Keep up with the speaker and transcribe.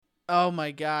Oh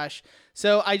my gosh.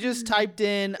 So I just typed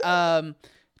in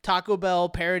Taco Bell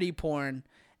parody porn,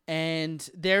 and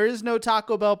there is no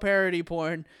Taco Bell parody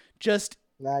porn. Just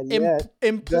Not yet.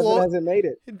 Devin hasn't made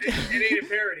it. It ain't a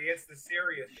parody. It's the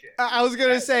serious shit. I was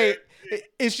going to say,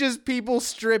 it's just people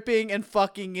stripping and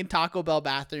fucking in Taco Bell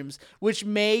bathrooms, which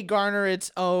may garner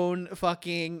its own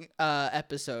fucking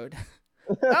episode.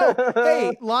 Oh,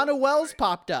 hey, Lana Wells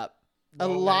popped up. A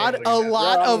lot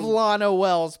of Lana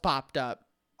Wells popped up.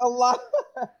 A lot.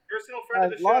 Personal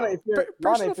friend of the Lana, show.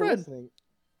 if you're listening,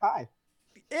 hi.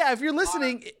 Yeah, if you're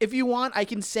listening, if you want, I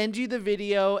can send you the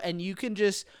video and you can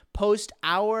just post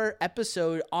our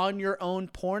episode on your own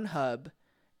Pornhub,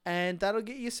 and that'll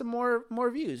get you some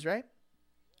more views, right?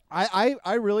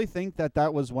 I really think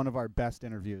that was one of our best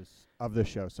interviews of the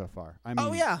show so far. I mean,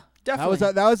 oh yeah, definitely.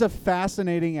 That was a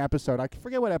fascinating episode. I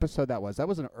forget what episode that was. That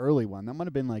was an early one. That might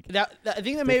have been like I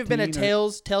think that may have been a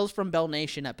Tales from Bell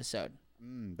Nation episode.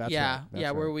 That's right.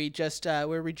 Right. Where we just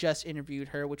interviewed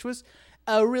her, which was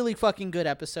a really fucking good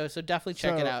episode. So definitely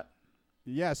check it out.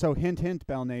 Yeah. So hint,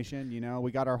 Bell Nation.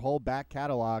 We got our whole back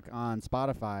catalog on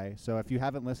Spotify. So if you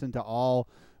haven't listened to all,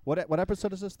 what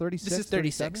episode is this? 36. This is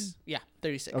 36. 37? Yeah,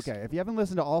 36. Okay. If you haven't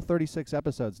listened to all 36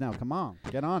 episodes, now come on,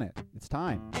 get on it. It's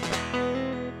time.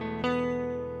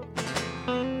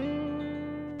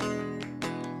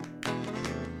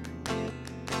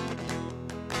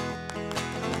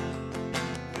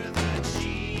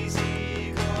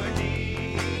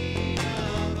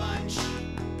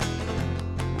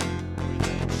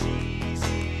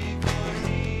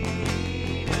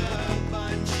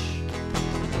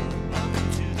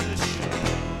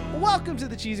 Welcome to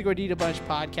the Cheesy Gordita Bunch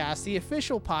podcast, the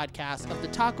official podcast of the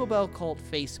Taco Bell Cult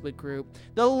Facebook group,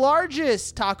 the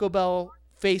largest Taco Bell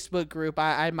Facebook group,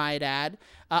 I might add.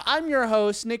 I'm your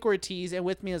host, Nick Ortiz, and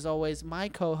with me, as always, my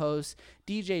co-host,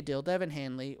 DJ Dill, Devin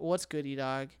Hanley. What's goody,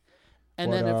 dog?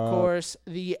 And then, of course,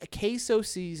 the queso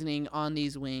seasoning on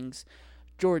these wings,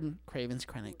 Jordan Cravens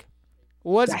Krennic.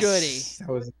 What's goody?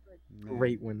 That was a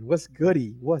great one. What's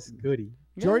goody?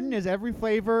 Jordan is every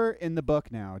flavor in the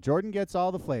book now. Jordan gets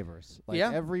all the flavors.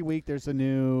 Every week there's a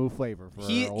new flavor for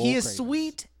He is Cravens.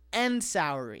 Sweet and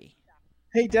soury.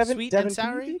 Hey, Devin. Sweet Devin, and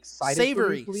soury?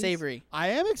 Savory. Savory. I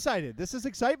am excited. This is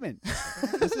excitement.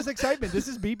 This is excitement. This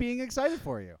is me being excited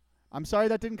for you. I'm sorry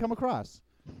that didn't come across.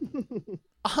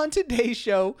 On today's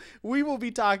show, we will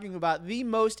be talking about the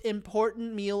most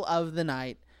important meal of the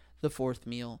night, the fourth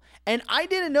meal. And I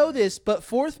didn't know this, but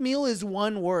fourth meal is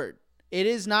one word. It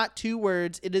is not two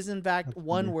words. It is, in fact,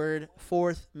 one word,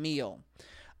 fourth meal.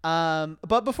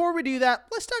 But before we do that,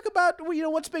 let's talk about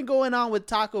what's been going on with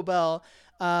Taco Bell.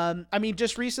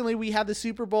 Just recently we had the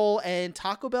Super Bowl, and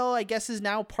Taco Bell, I guess, is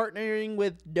now partnering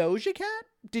with Doja Cat.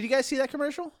 Did you guys see that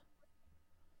commercial?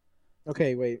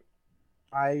 Okay, wait.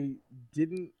 I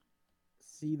didn't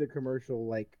see the commercial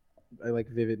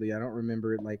vividly. I don't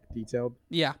remember it detailed.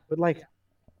 Yeah. But don't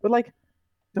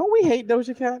we hate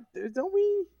Doja Cat? Don't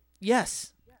we?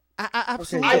 Yes.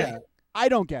 Absolutely. Okay, yeah. I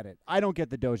don't get it. I don't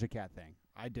get the Doja Cat thing.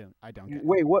 I don't get it.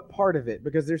 Wait, what part of it?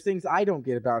 Because there's things I don't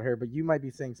get about her, but you might be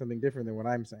saying something different than what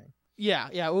I'm saying.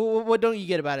 Yeah. What don't you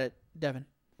get about it, Devin?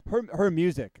 Her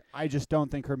music. I just don't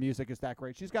think her music is that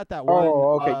great. She's got that one.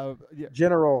 Oh, okay.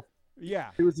 General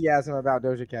enthusiasm about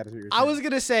Doja Cat is what you're saying. I was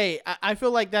gonna say, I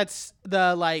feel like that's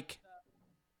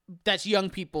that's young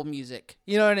people music.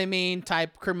 You know what I mean?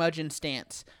 Type curmudgeon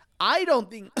stance. I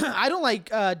don't like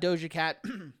Doja Cat.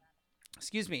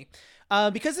 Excuse me.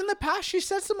 Because in the past she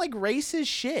said some racist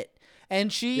shit,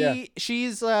 and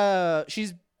she's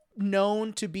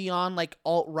known to be on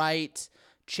alt-right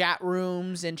chat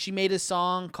rooms, and she made a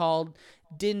song called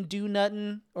 "Didn't Do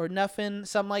Nothing" or "Nothing,"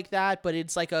 something like that. But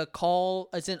it's like a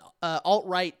call. It's an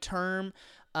alt-right term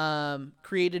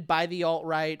created by the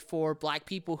alt-right for black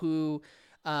people who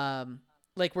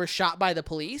were shot by the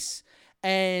police.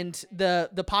 And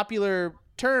the popular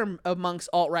term amongst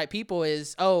alt-right people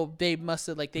is, they must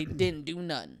have they didn't do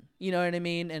nothing. You know what I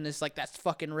mean? And it's that's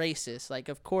fucking racist.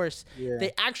 Of course,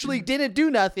 they actually didn't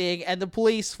do nothing, and the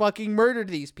police fucking murdered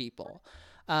these people.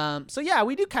 So yeah,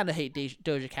 we do kind of hate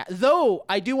Doja Cat. Though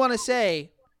I do want to say,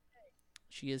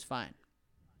 she is fine.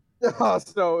 Oh,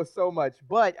 so much.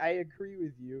 But I agree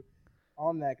with you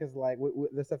on that because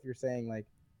the stuff you're saying,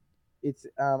 it's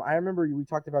I remember we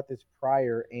talked about this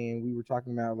prior, and we were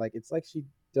talking about it's she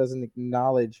doesn't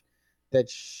acknowledge that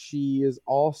she is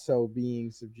also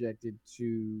being subjected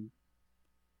to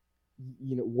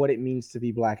what it means to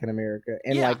be black in America,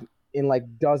 and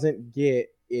doesn't get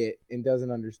it and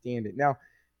doesn't understand it. Now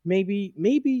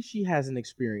maybe she hasn't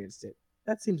experienced it.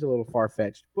 That seems a little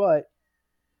far-fetched, but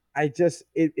I just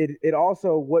it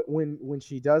also when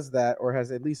she does that or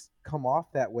has at least come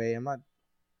off that way. I'm not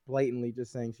blatantly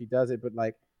just saying she does it, but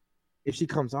like if she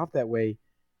comes off that way,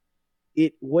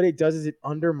 what it does is it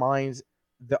undermines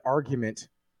the argument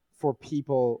for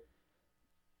people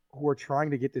who are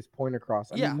trying to get this point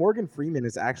across. I mean, Morgan Freeman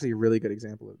is actually a really good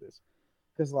example of this.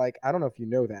 Because, like, I don't know if you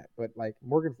know that, but, like,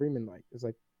 Morgan Freeman, like, is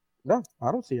like, no,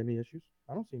 I don't see any issues.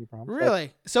 I don't see any problems. Really?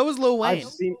 Like, so is Lil Wayne.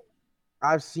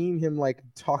 I've seen him, like,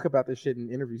 talk about this shit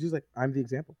in interviews. He's like, I'm the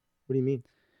example. What do you mean?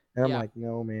 And I'm like,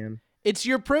 no, man. It's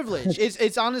your privilege.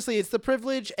 It's honestly, it's the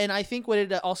privilege. And I think what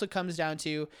it also comes down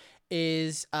to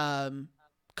is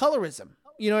colorism.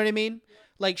 You know what I mean?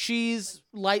 Like, she's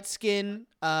light-skinned,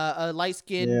 a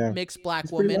light-skinned mixed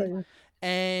black woman. Light,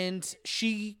 and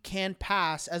she can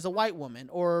pass as a white woman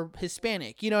or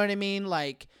Hispanic. You know what I mean?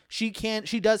 Like she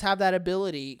does have that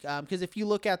ability. Because if you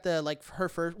look at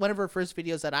one of her first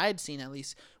videos that I had seen, at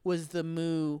least, was the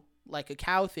moo, like a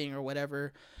cow thing or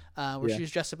whatever, where she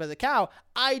was dressed up as a cow.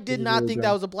 I did not think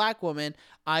that was a black woman.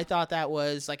 I thought that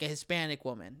was like a Hispanic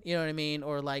woman. You know what I mean?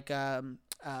 Or like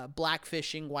black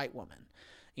fishing white woman.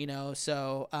 You know,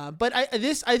 so but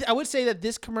I would say that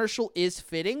this commercial is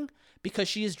fitting because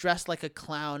she is dressed like a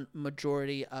clown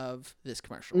majority of this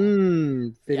commercial.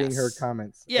 Fitting her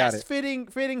comments. Yes,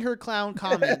 fitting her clown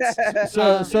comments.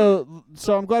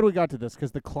 So I'm glad we got to this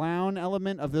because the clown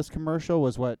element of this commercial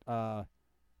was what I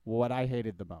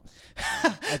hated the most.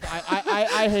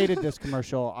 I hated this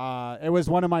commercial. It was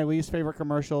one of my least favorite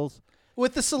commercials.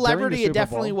 With the celebrity, it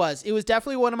definitely was. It was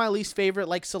definitely one of my least favorite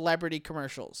like celebrity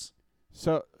commercials.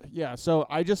 So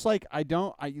I just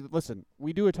listen,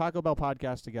 we do a Taco Bell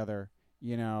podcast together.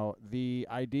 You know, the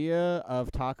idea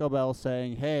of Taco Bell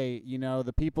saying, hey, you know,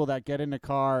 the people that get in a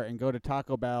car and go to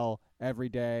Taco Bell every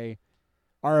day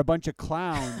are a bunch of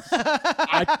clowns.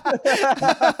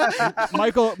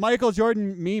 Michael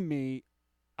Jordan meme me.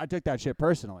 I took that shit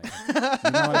personally. You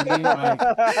know what I mean?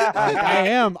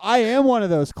 I am one of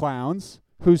those clowns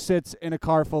who sits in a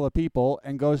car full of people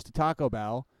and goes to Taco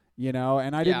Bell. You know,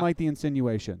 and I didn't like the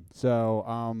insinuation.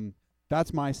 So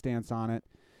that's my stance on it.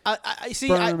 I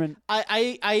see.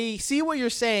 I see what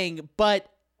you're saying, but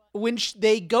when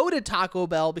they go to Taco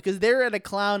Bell because they're at a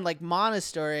clown like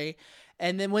monastery,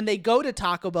 and then when they go to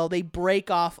Taco Bell, they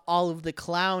break off all of the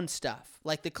clown stuff,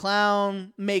 like the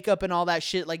clown makeup and all that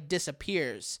shit, like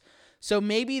disappears. So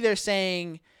maybe they're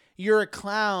saying you're a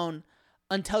clown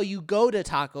until you go to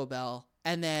Taco Bell,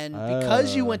 and then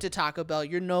because you went to Taco Bell,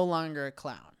 you're no longer a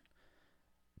clown.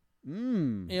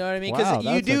 You know what I mean? Because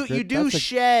you do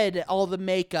shed all the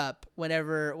makeup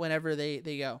whenever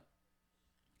they go.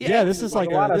 Yeah, this is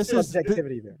like a lot of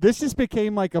subjectivity there. This just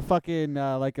became like a fucking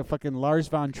Lars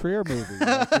von Trier movie.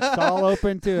 Like, it's all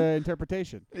open to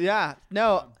interpretation. Yeah,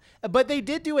 no, but they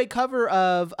did do a cover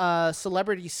of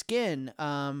Celebrity Skin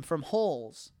from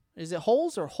Holes. Is it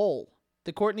Holes or Hole?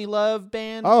 The Courtney Love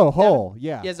band. Oh, Hole.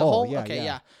 Yeah. Is it Hole? Yeah,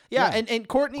 okay, yeah. And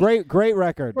Courtney. Great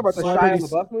record. What about the Shia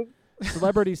LaBeouf movie?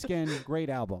 Celebrity Skin, great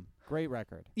album, great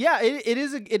record. Yeah,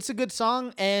 it's a good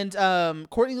song, and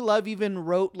Courtney Love even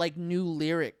wrote like new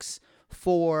lyrics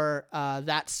for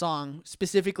that song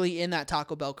specifically in that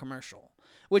Taco Bell commercial,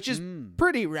 which is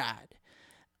pretty rad.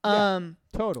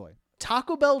 Totally.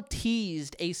 Taco Bell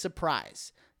teased a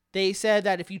surprise. They said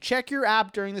that if you check your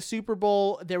app during the Super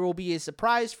Bowl, there will be a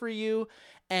surprise for you.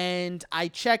 And I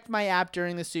checked my app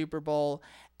during the Super Bowl,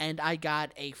 and I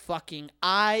got a fucking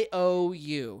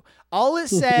IOU. All it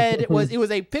said was it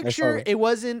was a picture. It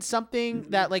wasn't something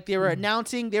that like they were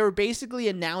announcing. They were basically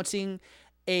announcing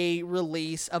a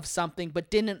release of something,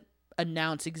 but didn't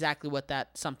announce exactly what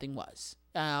that something was.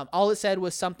 All it said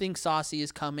was something saucy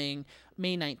is coming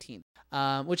May 19th.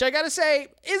 Which I gotta say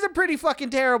is a pretty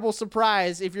fucking terrible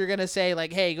surprise if you're gonna say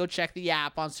like, hey, go check the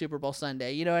app on Super Bowl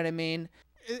Sunday. You know what I mean?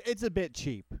 It's a bit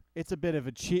cheap. It's a bit of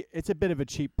a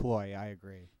cheap ploy. I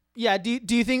agree. Yeah. Do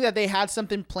you think that they had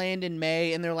something planned in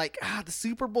May and they're like, the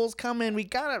Super Bowl's coming. We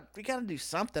gotta do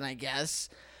something, I guess.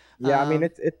 Yeah, I mean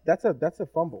that's a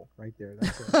fumble right there.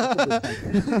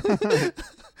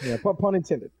 Yeah, pun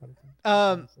intended.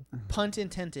 Punt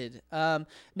intended.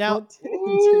 Now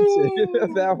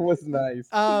that was nice.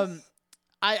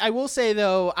 I will say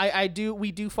though,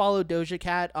 we do follow Doja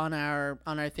Cat on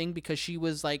our thing because she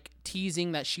was like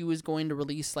teasing that she was going to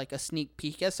release like a sneak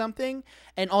peek at something,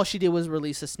 and all she did was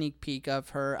release a sneak peek of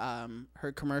her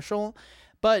commercial.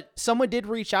 But someone did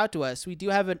reach out to us. We do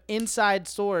have an inside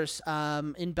source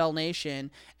in Bell Nation,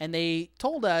 and they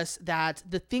told us that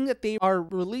the thing that they are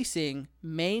releasing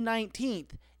May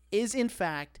 19th is in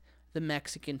fact the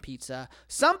Mexican pizza.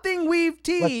 Something we've Let's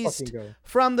teased fucking go.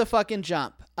 from the fucking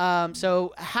jump.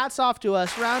 So hats off to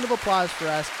us. Round of applause for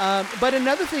us. But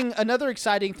another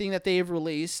exciting thing that they've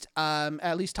released,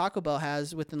 at least Taco Bell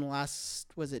has within the last,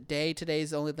 was it day?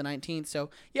 Today's only the 19th. So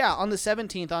yeah, on the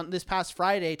 17th, on this past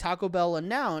Friday, Taco Bell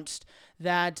announced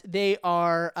that they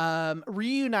are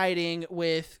reuniting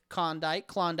with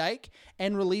Klondike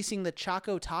and releasing the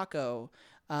Choco Taco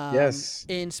Yes.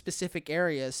 in specific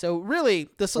areas. So really,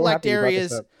 the So select happy you brought this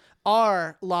areas up.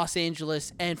 are Los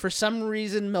Angeles and for some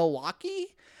reason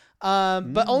Milwaukee,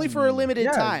 but only for a limited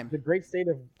Yeah, time. the great state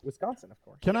of Wisconsin, of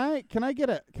course. Can I get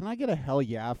a hell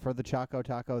yeah for the Choco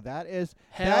Taco? That is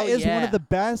Hell one yeah. of the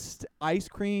best ice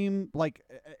cream. Like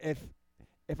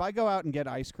if I go out and get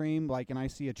ice cream, like, and I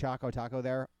see a Choco Taco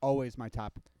there, always my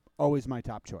top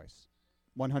choice,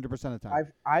 100% of the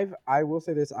time. I will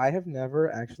say this: I have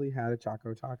never actually had a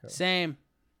Choco Taco. Same.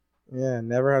 Yeah,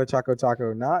 never had a Choco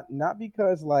Taco. Not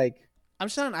because like, I'm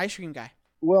just not an ice cream guy.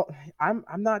 well, I'm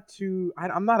not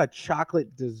a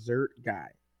chocolate dessert guy.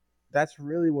 That's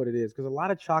really what it is. Because a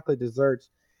lot of chocolate desserts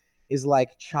is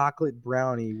like chocolate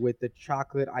brownie with the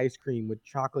chocolate ice cream with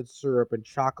chocolate syrup and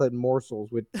chocolate morsels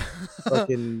with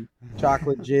fucking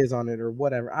chocolate jizz on it or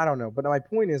whatever. I don't know. But my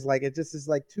point is like it just is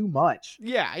like too much.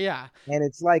 Yeah. And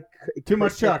it's like Too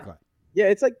much chocolate. Yeah,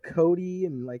 it's like coaty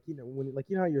and like when like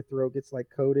how your throat gets like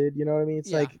coated, you know what I mean?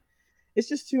 It's Yeah. like it's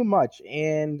just too much.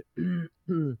 And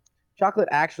chocolate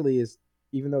actually is,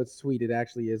 even though it's sweet, it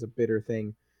actually is a bitter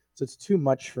thing. So it's too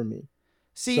much for me.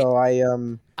 See,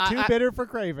 So Too bitter for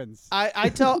Cravens. I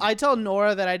tell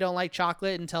Nora that I don't like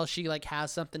chocolate until she like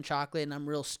has something chocolate and I'm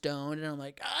real stoned and I'm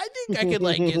like, I think I could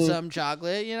like get some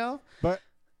chocolate, you know? But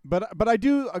I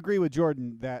do agree with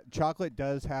Jordan that chocolate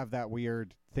does have that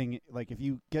weird thing. Like if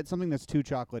you get something that's too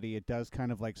chocolatey, it does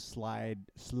kind of like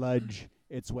sludge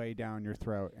its way down your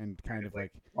throat and kind of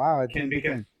like wow, it Can be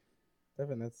good.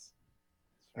 Devin, that's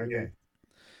Okay.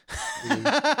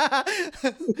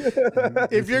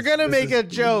 If you're gonna make a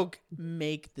joke,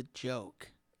 make the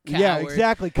joke. Yeah, Coward.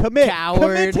 exactly. Commit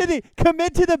Coward.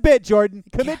 commit to the bit, Jordan.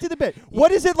 Commit to the bit.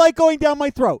 What is it like going down my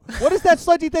throat? What is that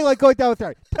sludgy thing like going down my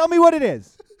throat? Tell me what it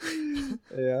is.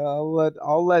 yeah.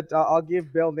 I'll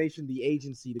give Bell Nation the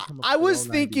agency to come up. I with was their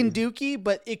own thinking ideas. Dookie,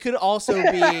 but it could also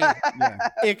be Yeah,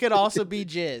 it could also be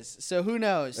jizz. So who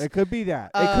knows? it could be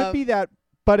that. It could be that,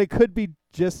 but it could be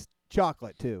just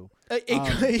chocolate too.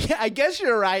 Yeah, I guess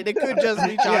you're right. It could just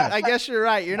be chocolate. I guess you're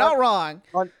right. You're not wrong.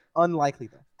 Unlikely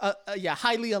though. Yeah,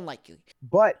 highly unlikely.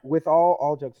 But with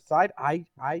all jokes aside, I'm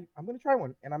gonna try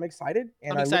one, and I'm excited,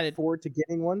 and I'm I excited. look forward to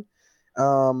getting one.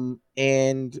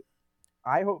 And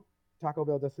I hope Taco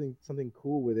Bell does something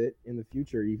cool with it in the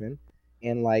future, even,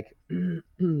 and like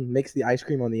makes the ice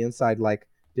cream on the inside like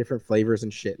different flavors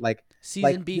and shit. Like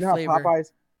Seasoned beef you know how flavor.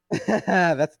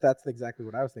 Popeyes. that's exactly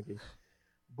what I was thinking.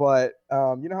 But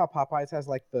you know how Popeyes has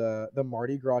like the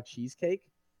Mardi Gras cheesecake?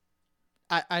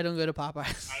 I don't go to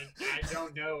Popeyes. I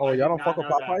don't know. Oh, I y'all did don't not fuck with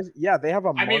know that. Popeyes? Yeah, they have a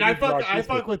I mean, Mardi I Gras fuck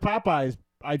cheesecake. with Popeyes.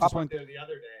 I just I went, fucked there the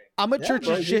other day. I'm a Yeah, church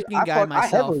bro, and dude, chicken I guy fuck- I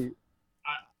myself. heavily-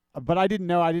 but I didn't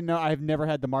know. I've never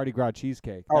had the Mardi Gras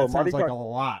cheesecake. Oh, That Mardi sounds like Gras- a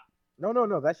lot.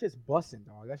 No, that's just bussin',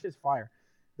 dog. That's just fire.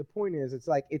 The point is, it's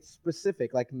like it's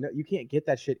specific. Like no, you can't get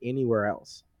that shit anywhere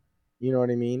else. You know what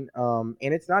I mean? And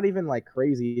it's not even like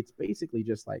crazy. It's basically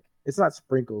just like it's not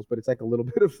sprinkles, but it's like a little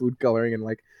bit of food coloring and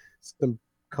like some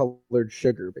colored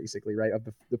sugar, basically, right? Of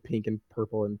the pink and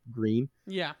purple and green.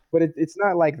 Yeah. But it's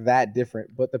not like that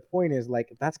different. But the point is,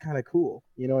 like, that's kind of cool.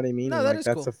 You know what I mean? No, and, that like, is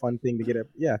that's cool. a fun thing to get.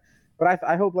 Yeah. But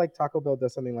I hope like Taco Bell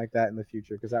does something like that in the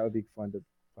future because that would be fun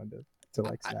to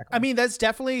like snack I on. mean, that's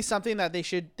definitely something that they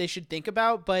should think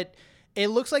about, but it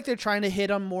looks like they're trying to hit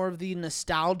on more of the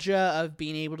nostalgia of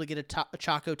being able to get a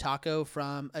Choco Taco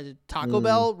from a Taco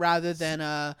Bell rather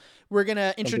than we're going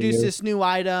to introduce new. this new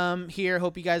item here.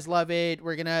 Hope you guys love it.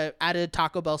 We're going to add a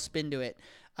Taco Bell spin to it.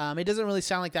 It doesn't really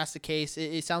sound like that's the case.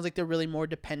 It sounds like they're really more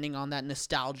depending on that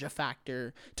nostalgia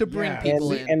factor to bring Yeah.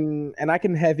 people in. and I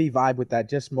can heavy vibe with that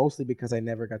just mostly because I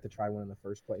never got to try one in the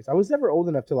first place. I was never old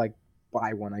enough to like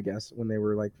buy one, I guess, when they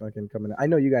were like fucking coming. I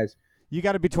know you guys. You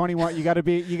got to be 21. You got to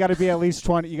be at least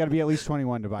 20. You got to be at least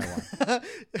 21 to buy one.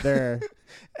 There.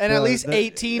 And at least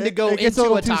 18 to go it gets a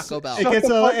into little a too Taco Bell. It gets Shut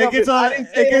the a fuck up. I didn't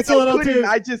say it gets a I little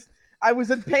couldn't. too. I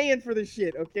wasn't paying for the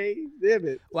shit. Okay, damn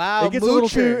it. Wow, It gets a little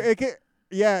too. moocher.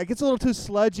 It gets a little too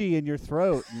sludgy in your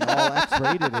throat and all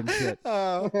X-rated and shit.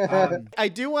 I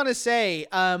do want to say,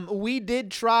 we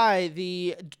did try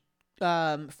the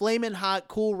Flamin' Hot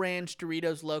Cool Ranch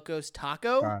Doritos Locos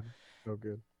Taco, God, so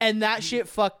good. and that shit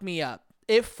fucked me up.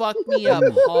 It fucked me up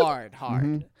hard.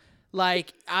 Mhm.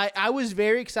 Like, I was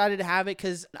very excited to have it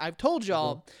because I've told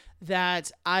y'all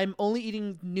that I'm only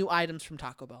eating new items from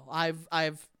Taco Bell.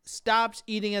 I've stopped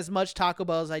eating as much Taco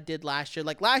Bell as I did last year.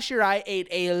 Like last year I ate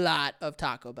a lot of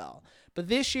Taco Bell. But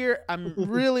this year I'm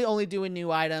really only doing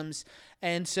new items.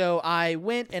 And so I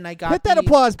went and I got Hit that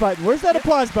applause button. Where's that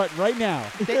applause button right now?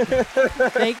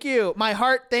 Thank you. My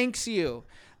heart thanks you.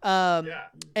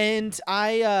 And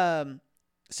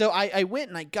so I went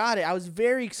and I got it. I was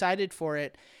very excited for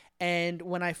it. And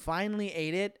when I finally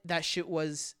ate it, that shit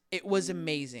was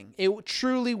amazing. It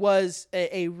truly was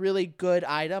a really good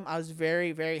item. I was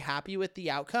very, very happy with the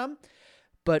outcome.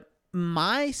 But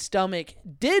my stomach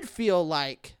did feel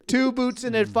like 2 boots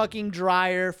in a fucking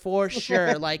dryer for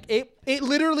sure. Like it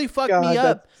literally fucked me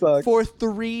up for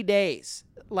 3 days.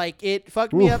 Like it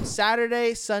fucked me up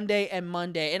Saturday, Sunday, and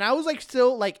Monday. And I was like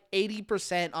still like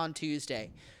 80% on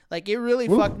Tuesday. Like it really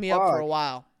fucked me up for a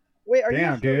while. Wait, are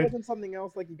Damn, you sure dude. it wasn't something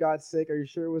else? Like you got sick? Are you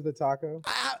sure it was the taco?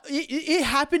 It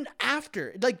happened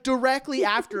after, like directly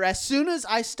after. As soon as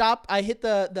I stopped, I hit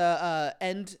the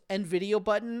end video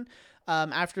button.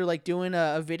 After like doing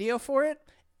a video for it,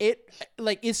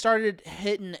 it started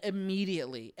hitting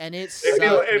immediately, and it sucked,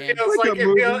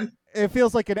 man. It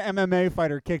feels like an MMA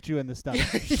fighter kicked you in the stomach.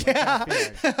 Yeah.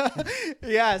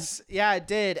 Yes. Yeah, it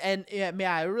did. And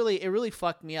yeah, it really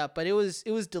fucked me up, but it was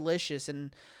delicious.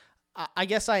 And I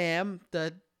guess I am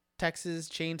the Texas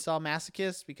Chainsaw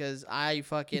Masochist because I'm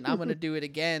going to do it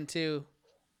again too.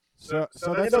 So that's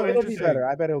so it'll be interesting. better.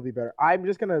 I bet it'll be better. I'm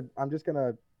just gonna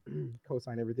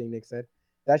co-sign everything Nick said.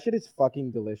 That shit is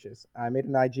fucking delicious. I made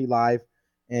an IG live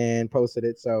and posted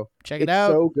it. So Check it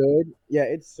out. So good. Yeah,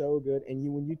 it's so good.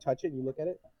 And when you touch it and you look at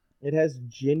it, it has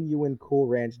genuine Cool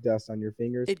Ranch dust on your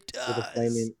fingers. It With a does.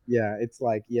 flaming, yeah, it's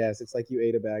like you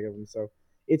ate a bag of them. So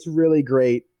it's really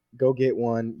great. Go get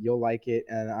one. You'll like it.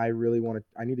 And I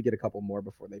need to get a couple more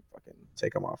before they fucking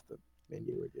take them off the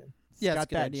menu again. Yeah, It's it's a got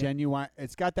good that idea. genuine.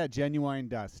 It's got that genuine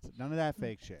dust. None of that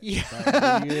fake shit. Yeah.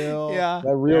 That real, Yeah.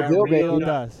 That real deal, real baby.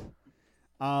 dust.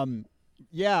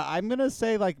 Yeah, I'm gonna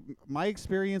say like my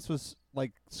experience was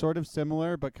like sort of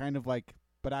similar, but kind of like,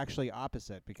 but actually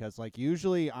opposite because like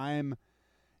usually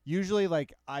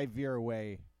like I veer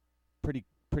away pretty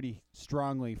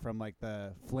strongly from like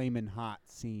the flamin' hot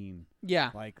scene.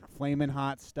 Yeah. Like flamin'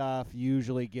 hot stuff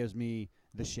usually gives me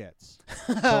the shits.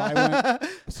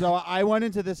 So I went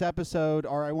into this episode,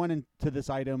 or I went into this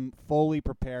item fully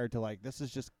prepared to like this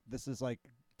is like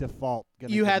default.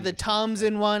 You had the Tums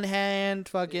in one hand,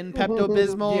 fucking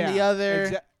Pepto-Bismol in the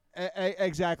other.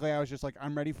 Exactly. I was just like,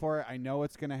 I'm ready for it. I know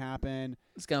what's gonna happen.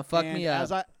 It's gonna fuck me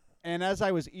up. As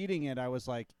I was eating it, I was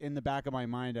like, in the back of my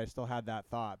mind, I still had that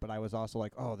thought, but I was also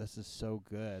like, oh, this is so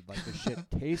good. Like this shit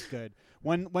tastes good.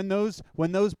 When those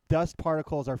dust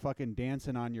particles are fucking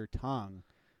dancing on your tongue,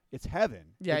 it's heaven.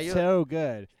 Yeah, it's so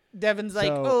good. Devin's like,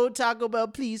 So- oh, Taco Bell,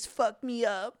 please fuck me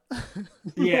up.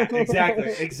 Yeah,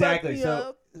 exactly. Fuck me So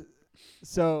up.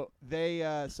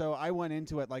 so I went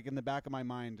into it like in the back of my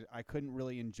mind, I couldn't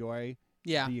really enjoy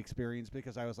Yeah. the experience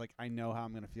because I was like, I know how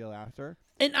I'm gonna feel after.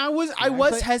 And I was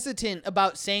hesitant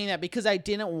about saying that because I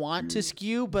didn't want to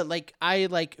skew, but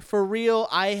for real,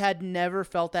 I had never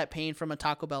felt that pain from a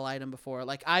Taco Bell item before.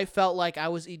 Like I felt like I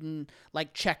was eating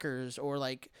like Checkers or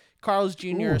like Carl's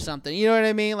Jr. or something. You know what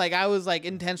I mean? Like I was like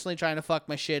intentionally trying to fuck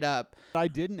my shit up. I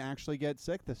didn't actually get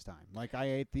sick this time. Like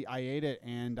I ate it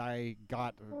and I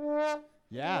got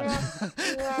yeah.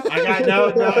 I got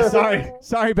no.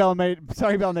 Sorry, Bell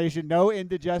Nation. No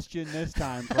indigestion this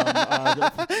time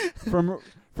from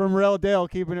Real Dill,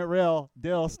 keeping it real,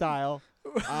 Dill style.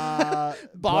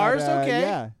 Bars,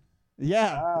 okay.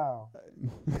 Yeah. Wow.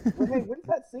 Well, hey, when's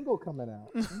that single coming out?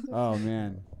 Oh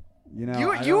man. You know, He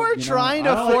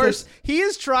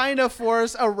is trying to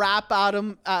force a rap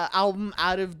album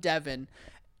out of Devin.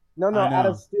 No, I know. out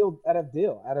of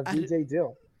DJ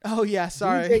Dill. Oh yeah,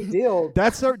 sorry. DJ Dill.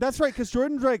 That's right, because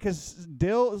Jordan's right, because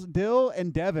Dill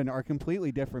and Devin are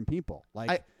completely different people.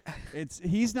 Like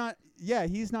he's not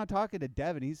talking to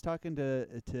Devin, he's talking to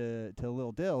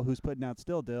Lil Dill, who's putting out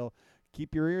Still Dill.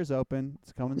 Keep your ears open.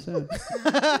 It's coming soon. Wait.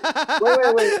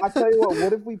 I'll tell you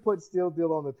what if we put Still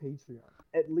Dill on the Patreon?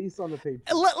 At least on the Patreon.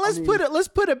 Let's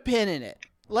put a pin in it.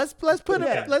 Let's put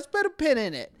a pin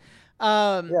in it.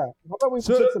 Yeah. How about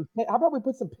we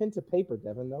put some pen to paper,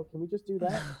 Devin? Though, can we just do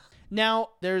that? Now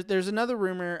there's another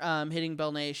rumor hitting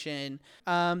Bell Nation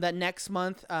that next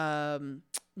month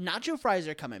nacho fries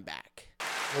are coming back.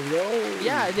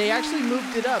 Yeah, they actually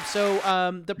moved it up. So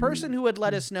the person who had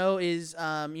let us know is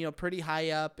pretty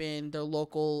high up in the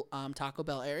local Taco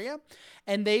Bell area,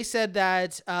 and they said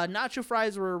that nacho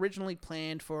fries were originally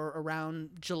planned for around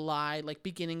July, like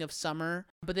beginning of summer,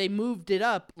 but they moved it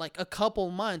up like a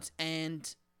couple months,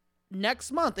 and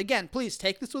next month, again, please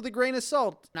take this with a grain of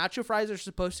salt. Nacho fries are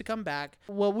supposed to come back.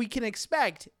 What we can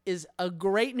expect is a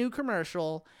great new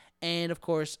commercial and, of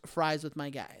course, fries with my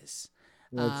guys.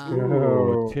 Let's Um, go.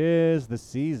 Ooh, 'tis the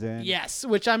season. Yes,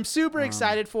 which I'm super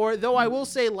excited for. Though I will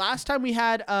say, last time we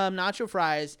had nacho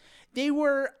fries, they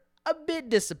were a bit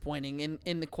disappointing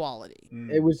in the quality.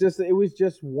 It was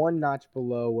just one notch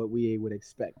below what we would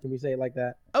expect. Can we say it like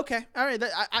that? Okay, all right,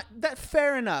 that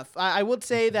fair enough. I would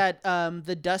say that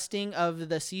the dusting of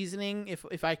the seasoning,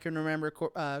 if I can remember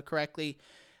correctly,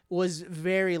 was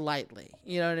very lightly.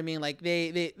 You know what I mean? Like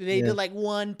they did like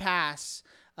one pass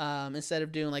instead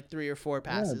of doing like 3 or 4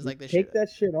 passes Yeah, like they take should. that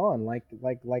shit on,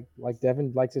 like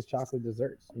Devin likes his chocolate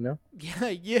desserts. You know. Yeah.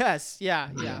 Yes. Yeah.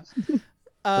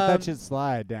 Let that shit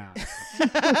slide down.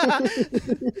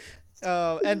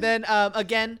 Oh, and then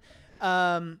again,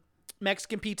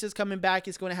 Mexican pizza's coming back.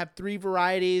 It's going to have 3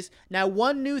 varieties. Now,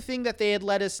 one new thing that they had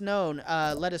let us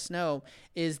know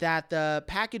is that the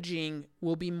packaging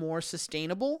will be more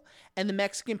sustainable, and the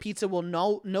Mexican pizza will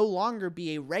no longer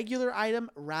be a regular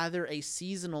item, rather a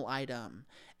seasonal item,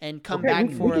 and come Okay, back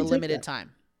we for can a take limited that.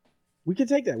 time. We can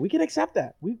take that. We can accept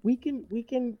that. We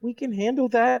can handle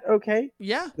that. Okay.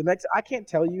 Yeah. I can't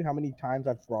tell you how many times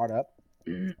I've brought up,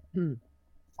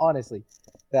 honestly,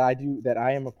 that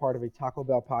I am a part of a Taco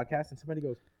Bell podcast, and somebody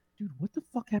goes, "Dude, what the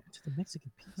fuck happened to the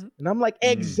Mexican pizza?" And I'm like,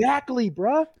 "Exactly,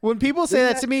 bruh." When people say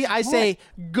that to me, I say,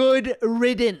 "Good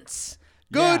riddance."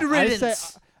 Good Yeah,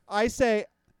 riddance.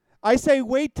 I say,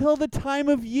 wait till the time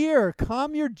of year.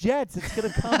 Calm your jets. It's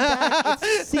gonna come back.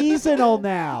 It's seasonal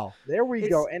now. There we It's-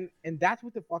 go. And that's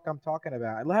what the fuck I'm talking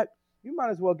about. You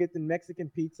might as well get the Mexican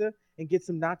pizza and get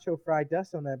some nacho fried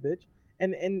dust on that bitch,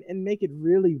 and make it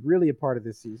really, really a part of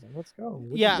this season. Let's go.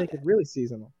 Let's Yeah. make it really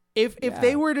seasonal. If Yeah.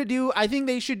 they were to do, I think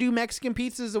they should do Mexican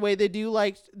pizzas the way they do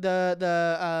like the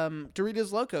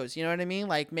Doritos Locos. You know what I mean?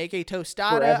 Like make a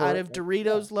tostada Forever. out of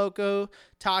Doritos Loco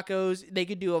tacos. They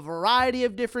could do a variety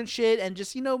of different shit and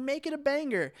just make it a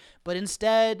banger. But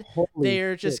instead, Holy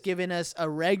they're just shit. giving us a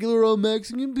regular old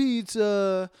Mexican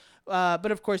pizza.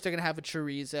 But of course, they're gonna have a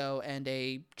chorizo and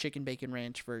a chicken bacon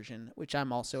ranch version, which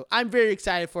I'm very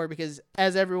excited for because,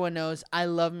 as everyone knows, I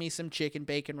love me some chicken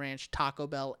bacon ranch Taco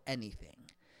Bell anything.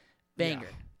 Banger.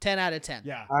 10 out of 10.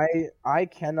 Yeah. I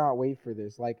cannot wait for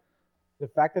this. Like, the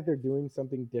fact that they're doing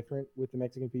something different with the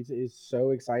Mexican pizza is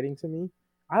so exciting to me.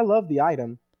 I love the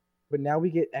item, but now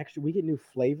we get new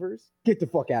flavors. Get the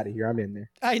fuck out of here. I'm in there.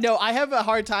 I know. I have a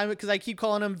hard time because I keep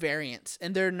calling them variants,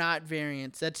 and they're not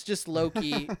variants. That's just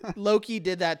Loki. Loki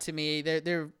did that to me.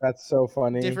 They're That's so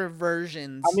funny. different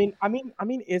versions. I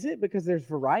mean, is it because there's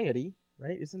variety,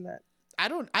 right? Isn't that? I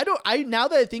now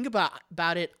that I think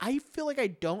about it, I feel like I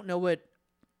don't know what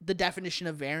the definition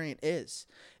of variant is.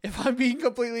 If I'm being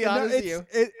completely honest with you.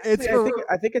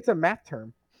 I think it's a math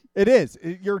term. It is.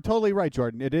 You're totally right,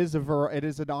 Jordan. It is it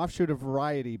is an offshoot of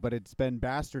variety, but it's been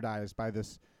bastardized by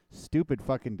this stupid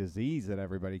fucking disease that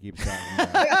everybody keeps talking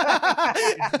about.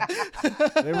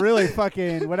 They really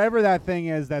fucking whatever that thing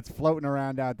is that's floating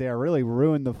around out there really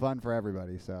ruined the fun for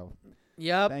everybody. So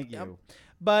Yep. thank you. Yep.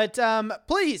 But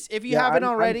please, if you haven't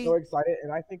already, I'm so excited,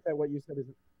 and I think that what you said is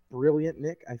brilliant,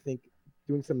 Nick. I think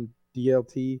doing some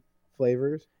DLT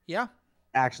flavors yeah.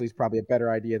 actually is probably a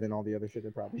better idea than all the other shit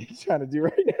they're probably trying to do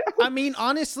right now. I mean,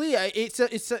 honestly,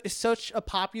 it's such a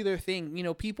popular thing. You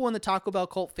know, people in the Taco Bell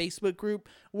cult Facebook group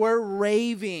were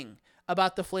raving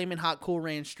about the Flamin' Hot Cool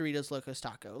Ranch Doritos Locos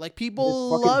Taco. Like,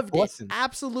 people It's fucking loved bussin'. it.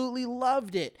 Absolutely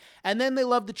loved it. And then they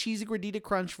loved the Cheesy Gordita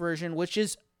Crunch version, which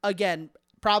is, again,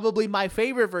 probably my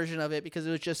favorite version of it because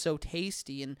it was just so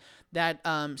tasty. And that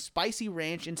spicy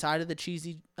ranch inside of the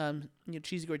cheesy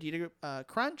Gordita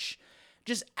Crunch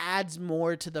just adds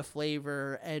more to the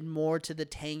flavor and more to the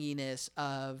tanginess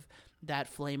of that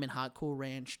Flamin' Hot Cool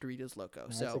Ranch Doritos Loco.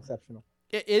 That's So exceptional.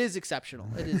 it is exceptional.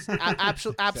 It is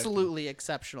absolutely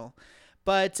exceptional.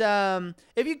 But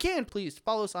if you can, please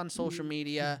follow us on social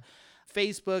media.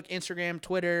 Facebook, Instagram,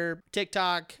 Twitter,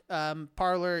 TikTok,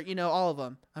 Parler, all of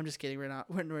them. I'm just kidding.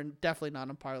 We're definitely not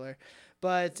on Parler.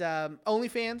 But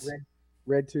OnlyFans.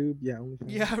 RedTube, yeah.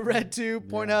 Yeah, RedTube,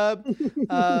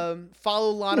 Pornhub.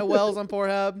 Follow Lana Wells on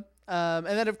Pornhub. And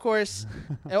then, of course,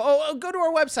 go to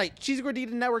our website,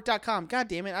 cheesygordita.network.com. God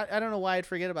damn it. I don't know why I'd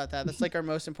forget about that. That's like our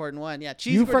most important one. Yeah,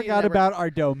 You forgot about our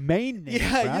domain name.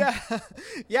 Yeah, bruh.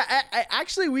 yeah. Yeah,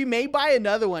 actually, we may buy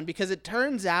another one because it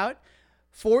turns out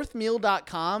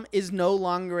fourthmeal.com is no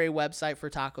longer a website for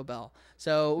Taco Bell.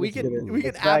 So we Let's get it. could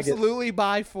Let's bag it. absolutely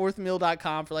buy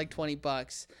fourthmeal.com for like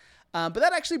 $20. But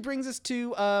that actually brings us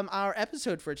to our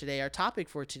episode for today, our topic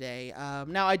for today.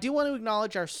 Now, I do want to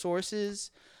acknowledge our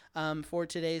sources. for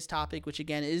today's topic, which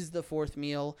again is the fourth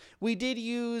meal. We did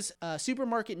use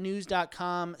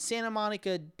supermarketnews.com, Santa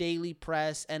Monica Daily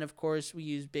Press, and of course we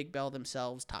use Big Bell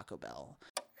themselves, Taco Bell.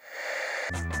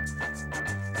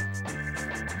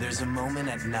 There's a moment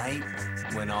at night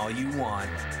when all you want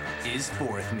is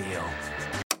fourth meal.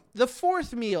 The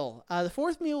fourth meal. The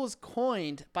fourth meal was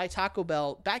coined by Taco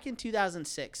Bell back in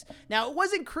 2006. Now, it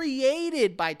wasn't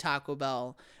created by Taco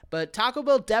Bell, but Taco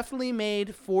Bell definitely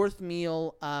made fourth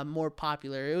meal more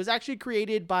popular. It was actually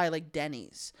created by like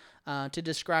Denny's to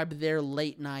describe their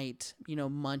late night,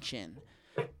 munch-in.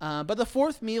 But the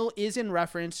fourth meal is in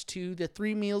reference to the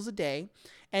 3 meals a day.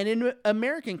 And in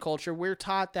American culture, we're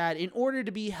taught that in order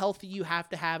to be healthy, you have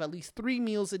to have at least 3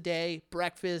 meals a day: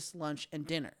 breakfast, lunch, and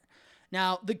dinner.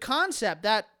 Now, the concept,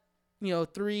 that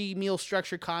 3-meal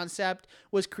structure concept,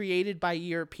 was created by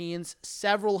Europeans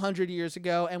several hundred years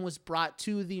ago and was brought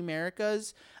to the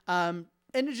Americas. And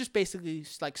it just basically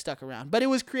stuck around. But it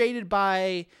was created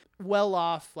by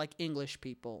well-off English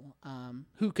people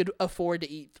who could afford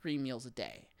to eat 3 meals a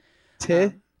day.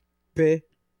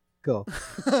 Go.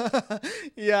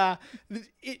 Yeah.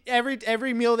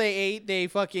 Every meal they ate, they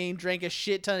fucking drank a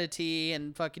shit ton of tea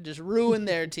and fucking just ruined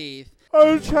their teeth.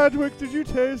 Oh, Chadwick, did you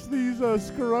taste these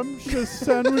scrumptious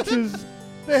sandwiches?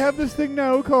 They have this thing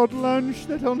now called lunch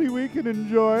that only we can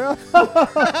enjoy.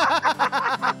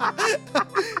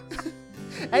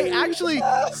 Hey, actually,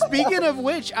 speaking of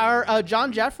which, our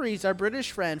John Jeffries, our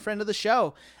British friend of the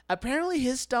show, apparently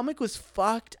his stomach was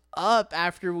fucked up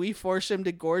after we forced him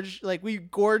to we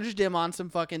gorged him on some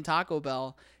fucking Taco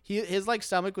Bell. His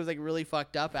stomach was really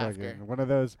fucked up after. One of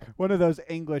those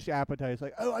English appetites,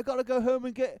 oh, I gotta go home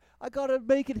and I gotta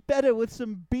make it better with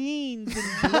some beans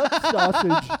and blood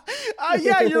sausage.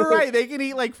 Yeah, you're right. They can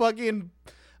eat fucking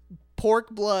pork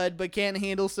blood, but can't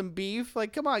handle some beef.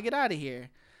 Come on, get out of here.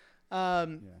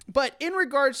 But in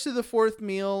regards to the fourth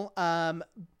meal,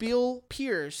 Bill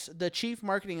Pierce, the chief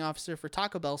marketing officer for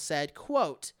Taco Bell, said,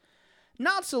 quote,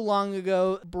 "Not so long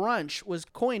ago, brunch was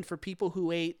coined for people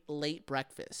who ate late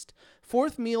breakfast.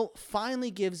 Fourth meal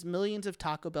finally gives millions of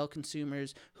Taco Bell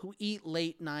consumers who eat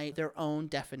late night their own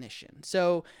definition."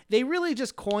 So they really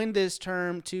just coined this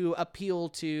term to appeal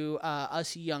to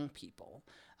us young people,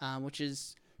 which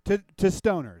is... To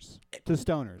stoners.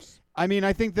 I mean,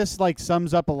 I think this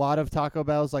sums up a lot of Taco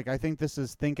Bell's. I think this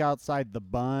is think outside the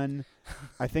bun.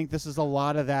 I think this is a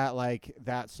lot of that,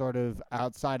 that sort of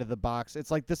outside of the box.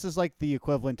 It's this is the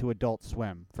equivalent to Adult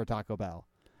Swim for Taco Bell.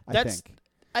 I think.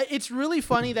 It's really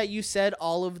funny that you said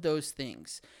all of those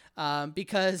things,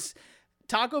 because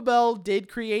Taco Bell did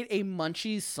create a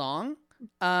Munchies song,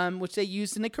 which they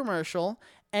used in a commercial.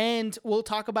 And we'll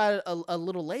talk about it a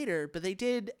little later, but they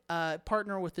did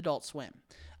partner with Adult Swim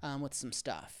with some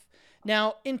stuff.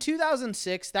 Now, in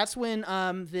 2006, that's when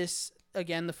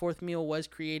the fourth meal was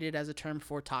created as a term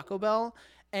for Taco Bell.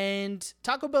 And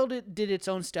Taco Bell did its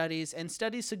own studies, and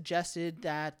studies suggested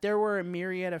that there were a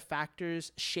myriad of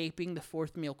factors shaping the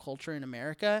fourth meal culture in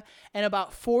America, and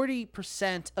about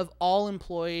 40% of all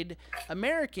employed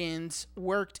Americans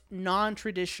worked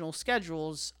non-traditional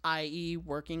schedules, i.e.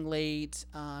 working late,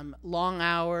 long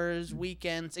hours,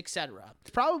 weekends, etc.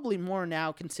 It's probably more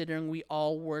now, considering we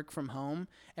all work from home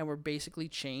and we're basically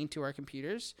chained to our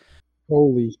computers.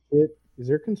 Holy shit. Is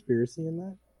there conspiracy in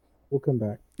that? We'll come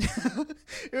back.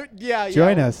 Yeah.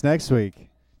 Join us next week.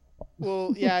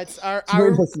 Well, yeah, it's our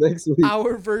next week.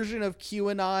 Our version of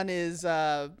QAnon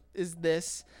is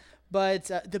this,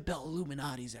 but the Bell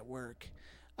Illuminati's at work.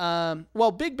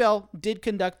 Well, Big Bell did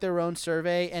conduct their own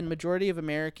survey, and majority of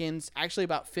Americans, actually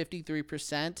about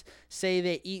 53%, say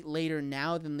they eat later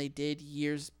now than they did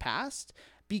years past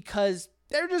because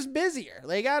they're just busier.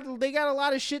 They got a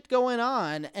lot of shit going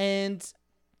on, and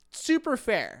super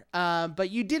fair. But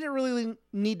you didn't really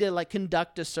need to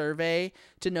conduct a survey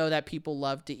to know that people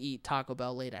love to eat Taco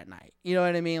Bell late at night. You know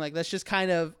what I mean? That's just kind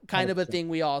of a thing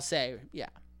we all say. Yeah.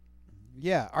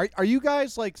 Yeah. Are you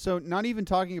guys so not even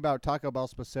talking about Taco Bell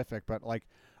specific, but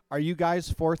are you guys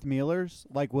fourth mealers?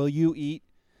 Will you eat?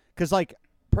 Because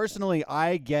personally,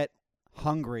 I get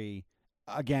hungry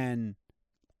again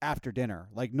after dinner.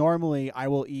 Normally I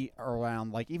will eat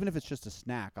around even if it's just a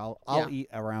snack, I'll eat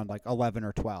around 11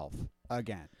 or 12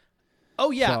 again. Oh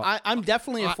yeah, so, I'm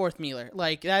definitely a fourth mealer.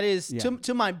 That is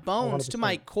to my bones, 100%. to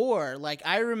my core.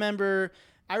 I remember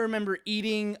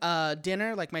eating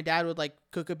dinner. My dad would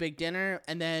cook a big dinner,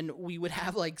 and then we would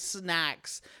have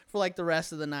snacks for the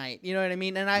rest of the night. You know what I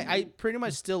mean? And I pretty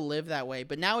much still live that way,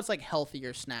 but now it's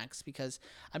healthier snacks because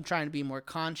I'm trying to be more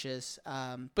conscious.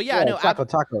 But yeah, no, Choco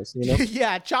tacos,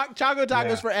 yeah, Choco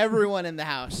tacos for everyone in the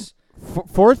house.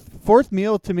 Fourth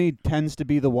meal to me tends to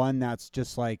be the one that's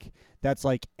just like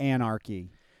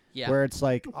anarchy. Yeah. Where it's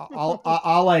like I'll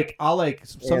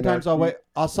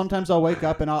sometimes I'll wake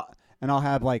up and I'll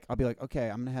have like I'll be like, okay,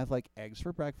 I'm gonna have like eggs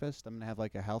for breakfast. I'm gonna have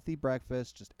like a healthy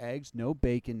breakfast, just eggs, no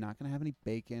bacon. Not gonna have any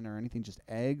bacon or anything, just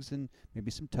eggs and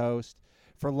maybe some toast.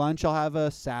 For lunch, I'll have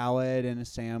a salad and a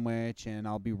sandwich, and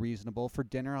I'll be reasonable. For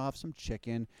dinner, I'll have some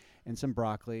chicken and some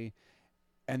broccoli,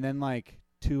 and then like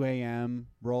 2 a.m.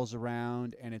 rolls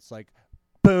around, and it's like,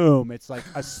 boom! It's like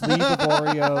a sleeve of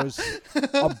Oreos,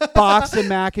 a box of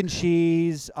mac and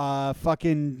cheese,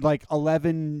 fucking like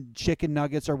 11 chicken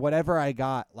nuggets or whatever I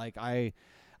got. Like I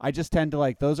just tend to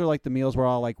like those are like the meals where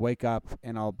I'll like wake up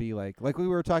and I'll be like we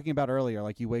were talking about earlier.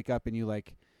 Like you wake up and you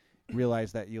like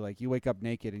realize that you wake up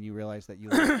naked and you realize that you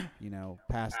like,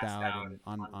 passed out and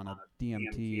on a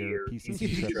DMT or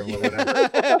PCC trip or whatever,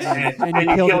 and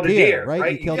you killed a deer,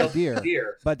 right? You killed a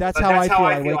deer. But that's how I feel.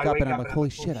 I wake up and I'm like, holy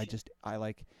shit!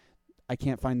 I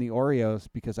can't find the Oreos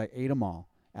because I ate them all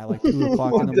at like 2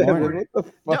 o'clock in the morning.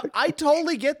 No, I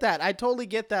totally get that.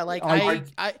 Like I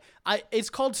it's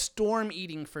called storm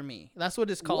eating for me. That's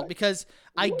what it's called because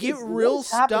I get real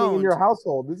stoned. In your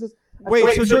household, this is.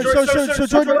 Wait, so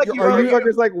Jordan, like you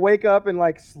just like wake up and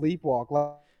like sleepwalk,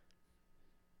 like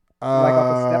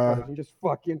off a step ladder, and just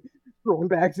fucking throwing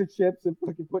bags of chips and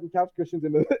fucking putting couch cushions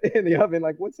in the oven.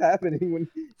 Like, what's happening when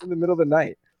in the middle of the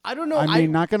night? I don't know. I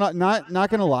mean, not gonna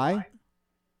lie,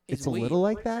 it's a little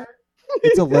like that.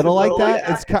 It's a little like that.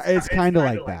 It's kind of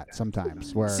like that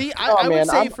sometimes. Where I would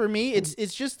say for me,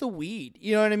 it's just the weed.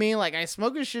 You know what I mean? Like I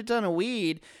smoke a shit ton of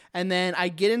weed, and then I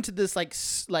get into this like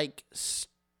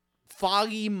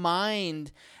foggy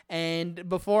mind, and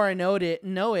before I know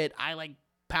it, I like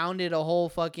pounded a whole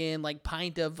fucking like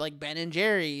pint of like Ben and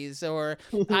Jerry's, or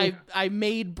I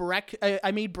made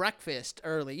breakfast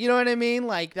early. You know what I mean?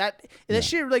 Like that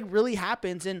shit like really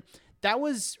happens, and that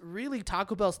was really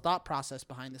Taco Bell's thought process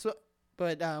behind this.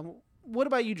 But what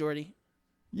about you, Jordy?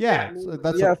 Yeah,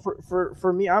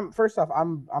 for me, I'm a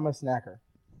snacker.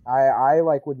 I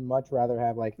like would much rather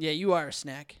have like you are a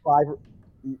snack. 5.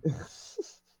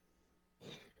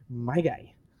 My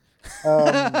guy.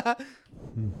 I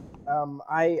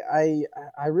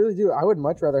really do. I would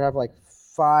much rather have like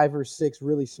 5 or 6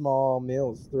 really small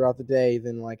meals throughout the day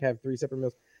than like have 3 separate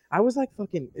meals. I was like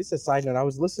it's a side note. I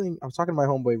was talking to my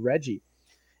homeboy Reggie,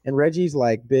 and Reggie's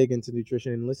like big into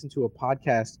nutrition and listened to a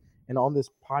podcast. And on this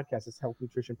podcast, this health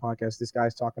nutrition podcast, this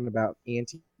guy's talking about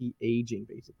anti-aging,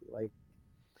 basically. Like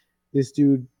this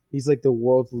dude, he's like the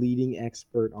world's leading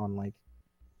expert on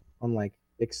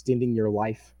extending your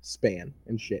lifespan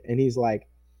and shit. And he's like,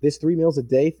 this 3 meals a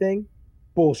day thing,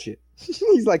 bullshit.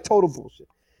 He's like, total bullshit.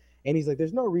 And he's like,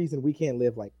 there's no reason we can't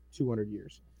live like 200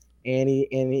 years. And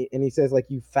he says like,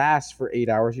 you fast for 8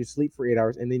 hours, you sleep for 8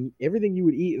 hours, and then everything you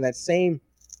would eat in that same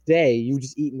day, you would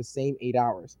just eat in the same 8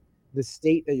 hours. The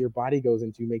state that your body goes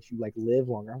into makes you like live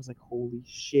longer. I was like, holy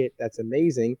shit, that's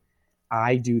amazing.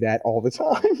 I do that all the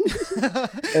time.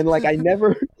 And like,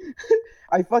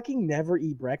 I fucking never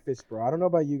eat breakfast, bro. I don't know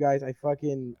about you guys. I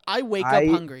wake up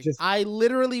hungry. I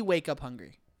literally wake up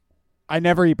hungry. I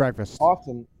never eat breakfast.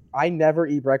 Often. I never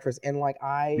eat breakfast. And like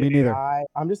Me neither.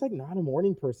 I'm just like not a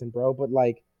morning person, bro. But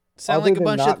like sound like a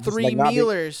bunch of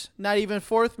 3-mealers, not even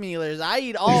 4th-mealers. I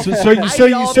eat all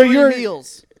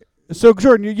meals. So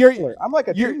Jordan, I'm like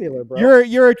a 2-mealer, bro.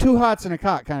 You're a 2 hots and a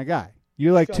cot kind of guy.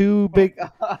 You're like two big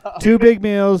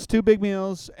meals,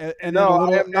 and no, then a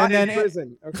little, I am not and in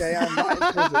prison. Okay, I'm not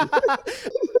in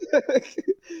prison.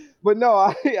 But no,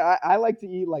 I like to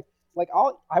eat like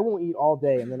I won't eat all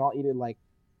day, and then I'll eat it like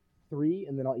 3,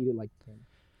 and then I'll eat it like 10.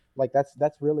 Like that's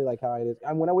really like how it is.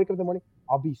 And when I wake up in the morning,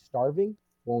 I'll be starving,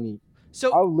 won't eat.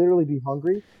 So I'll literally be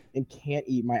hungry and can't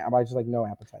eat. I just like no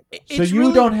appetite. So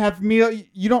you don't have meal.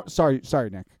 You don't. Sorry,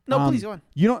 Nick. No, please go on.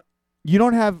 You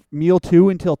don't have meal 2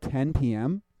 until 10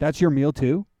 p.m. That's your meal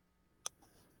 2?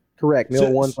 Correct.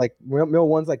 Meal one's like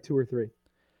 2 or 3.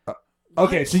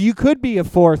 Okay, so you could be a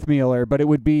 4th mealer, but it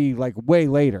would be like way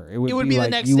later. It would be the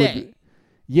like, next day.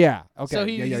 Yeah. Okay. So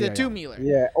he's a 2-mealer.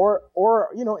 Yeah. Or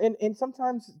and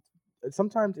sometimes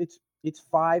it's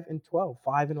 5 and 12,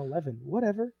 5 and 11,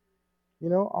 whatever.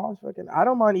 I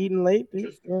don't mind eating late.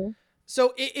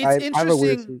 So it's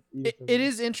interesting. It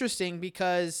is interesting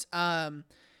because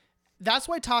that's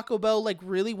why Taco Bell like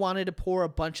really wanted to pour a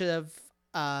bunch of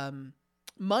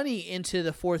money into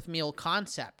the 4th meal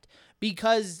concept,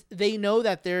 because they know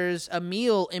that there's a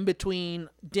meal in between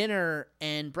dinner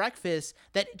and breakfast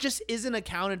that just isn't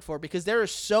accounted for, because there are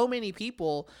so many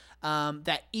people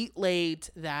that eat late,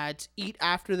 that eat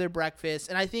after their breakfast.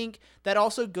 And I think that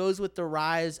also goes with the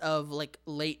rise of like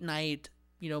late night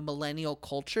millennial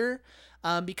culture.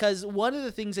 Because one of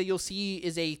the things that you'll see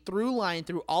is a through line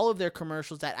through all of their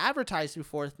commercials that advertise through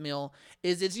Fourth Meal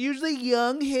is it's usually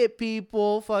young hip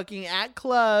people fucking at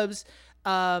clubs,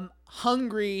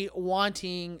 hungry,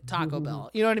 wanting Taco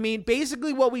Bell. You know what I mean?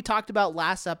 Basically what we talked about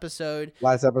last episode.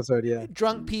 Yeah.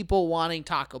 Drunk people wanting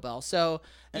Taco Bell. So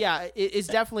yeah, it's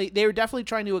definitely, they're definitely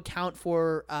trying to account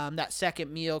for that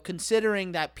second meal,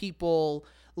 considering that people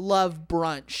love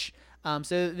brunch.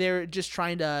 So they're just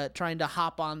trying to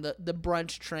hop on the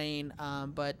brunch train.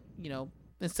 But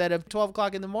instead of 12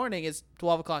 o'clock in the morning, it's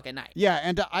 12 o'clock at night. Yeah,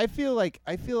 and I feel like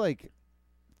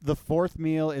the fourth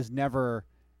meal is never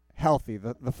healthy.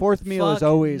 The fourth meal is Fuck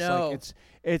always no. like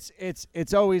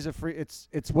it's always a free.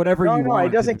 It's whatever you No, want. it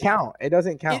doesn't count. It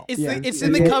doesn't count. It's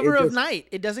in the cover of night.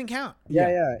 It doesn't count.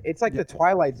 Yeah. It's like the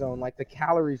Twilight Zone. Like the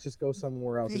calories just go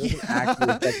somewhere else. It doesn't actually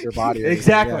affect your body.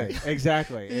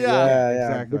 Exactly.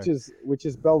 Yeah. Which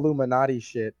is Belluminati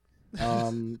shit.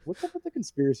 What's up with the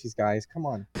conspiracies, guys? Come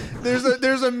on.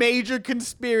 There's a major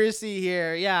conspiracy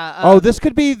here. Yeah. Oh, this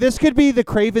could be the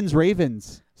Craven's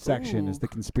Ravens section. Is the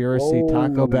conspiracy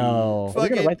Taco Bell? We're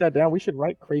gonna write that down. We should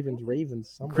write Craven's Ravens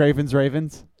somewhere. Craven's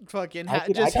Ravens. Fucking I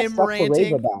just got him stuff to rave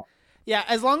ranting. about. Yeah,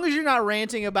 as long as you're not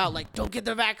ranting about like don't get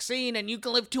the vaccine and you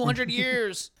can live 200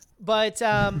 years. But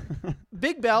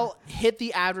Big Bell hit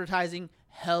the advertising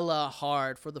hella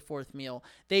hard for the fourth meal.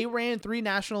 They ran 3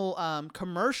 national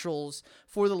commercials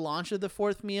for the launch of the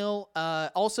fourth meal,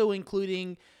 also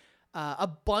including a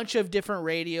bunch of different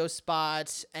radio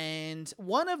spots, and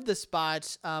one of the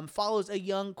spots follows a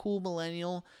young, cool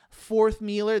millennial fourth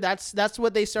mealer. That's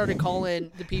what they started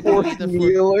calling the people. Fourth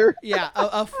mealer. Yeah,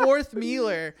 a fourth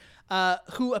mealer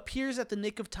who appears at the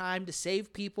nick of time to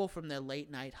save people from their late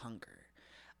night hunger.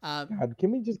 God,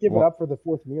 can we just give it up for the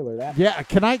fourth mealer? Yeah,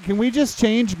 can we just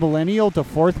change millennial to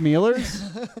fourth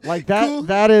mealers? Like that. Cool.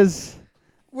 That is.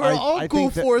 We're all I cool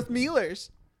think that- fourth mealers.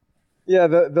 Yeah,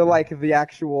 the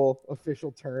actual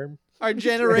official term. Our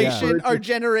generation, Yeah. our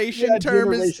generation Yeah,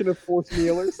 term is generation of fourth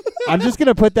mealers. I'm just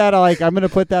gonna put that on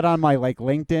my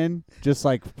LinkedIn, just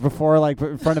before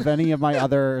in front of any of my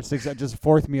other just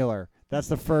fourth mealer. That's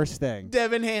the first thing.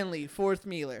 Devin Hanley, fourth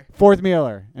mealer. Fourth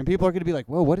mealer, and people are gonna be like,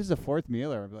 "Whoa, what is a fourth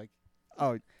mealer?" I'm like,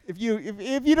 "Oh, if you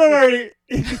don't already,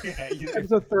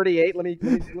 Episode 38. Let me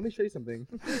show you something.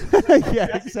 yeah,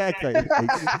 exactly."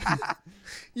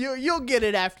 You'll get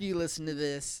it after you listen to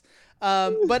this.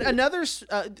 But another,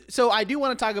 so I do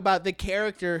want to talk about the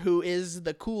character who is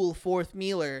the cool fourth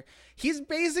mealer. He's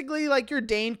basically like your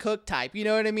Dane Cook type. You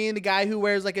know what I mean? The guy who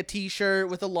wears like a t-shirt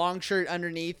with a long shirt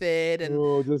underneath it. And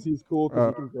He's cool because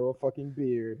he can grow a fucking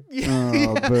beard.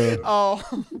 Oh, boo.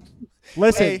 Oh,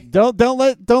 Listen, Hey. don't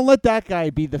let that guy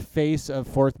be the face of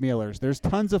fourth mealers. There's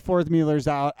tons of fourth mealers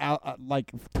out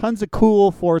like tons of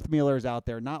cool fourth mealers out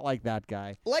there. Not like that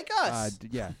guy. like us.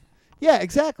 Yeah,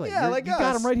 exactly. Yeah, like you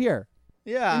got us. him right here.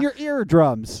 Yeah. In your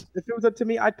eardrums. If it was up to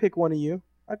me, I'd pick one of you.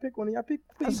 I pick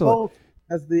Absolutely. both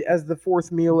as the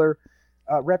fourth mealer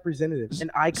representative, an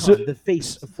icon, So- the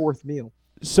face of fourth meal.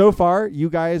 So far, you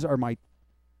guys are my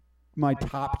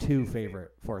top 2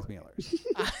 favorite fourth mealers.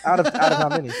 Out of how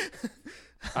many?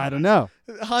 I don't know.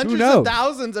 Hundreds knows? of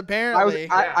thousands, apparently.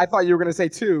 I thought you were gonna say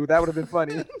 2. That would have been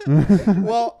funny.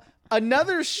 Well,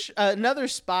 another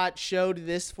spot showed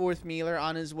this fourth mealer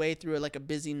on his way through a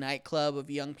busy nightclub of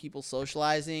young people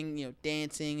socializing,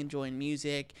 dancing, enjoying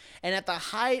music. And at the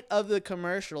height of the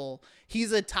commercial,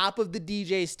 he's atop of the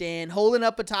DJ stand, holding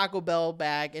up a Taco Bell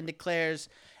bag, and declares,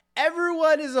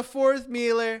 "Everyone is a fourth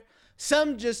mealer.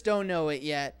 Some just don't know it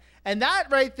yet." And that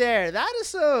right there, that's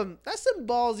some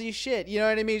ballsy shit. You know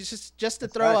what I mean? It's just to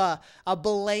throw a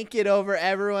blanket over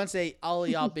everyone, say, all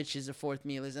y'all bitches are fourth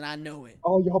mealers, and I know it.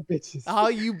 Oh, y'all bitches. All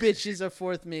you bitches are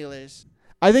fourth mealers.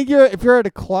 I think if you're at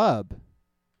a club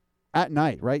at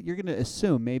night, right? You're gonna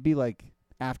assume maybe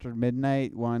after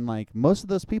midnight, most of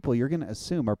those people you're gonna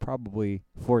assume are probably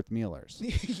fourth mealers.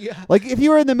 Yeah. If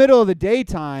you were in the middle of the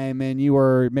daytime and you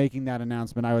were making that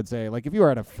announcement, I would say, if you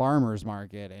were at a farmer's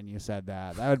market and you said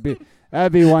that'd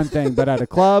be one thing. But at a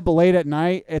club late at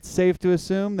night, it's safe to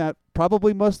assume that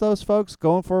probably most of those folks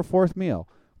going for a fourth meal.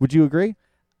 Would you agree?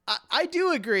 I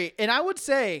do agree. And I would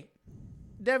say,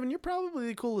 Devin, you're probably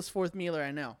the coolest fourth mealer I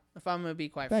know, if I'm going to be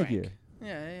quite Thank frank. you.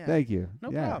 Yeah. Thank you.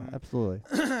 No yeah, problem. Absolutely.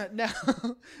 Now,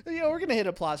 we're going to hit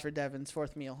applause for Devin's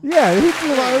fourth meal. Yeah, I was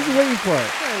waiting for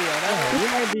it. There you go.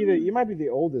 That's You might be the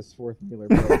oldest fourth mealer.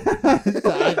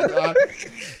 Bro.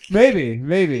 Maybe.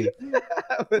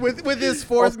 With his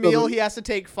fourth Also- meal, he has to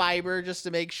take fiber just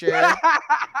to make sure.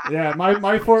 Yeah,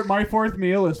 my fourth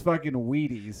meal is fucking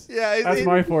Wheaties. Yeah, That's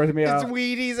my fourth meal. It's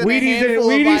Wheaties and a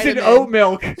Wheaties handful and of oat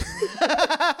milk.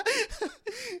 vitamins.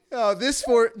 Oh, this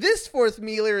fourth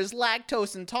mealer is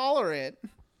lactose intolerant.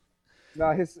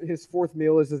 No, his fourth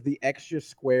meal is the extra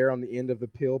square on the end of the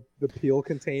peel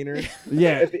container.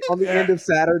 Yeah. On the end of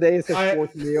Saturday, it says I-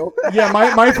 fourth meal. Yeah,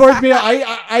 my fourth meal.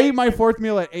 I eat my fourth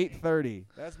meal at 8:30.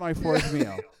 That's my fourth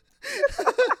meal.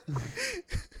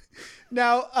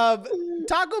 Now,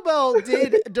 Taco Bell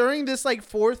did during this like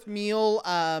fourth meal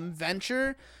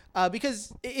venture,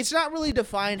 because it's not really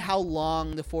defined how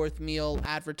long the fourth meal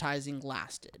advertising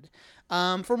lasted.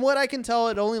 From what I can tell,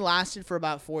 it only lasted for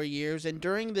about 4 years, and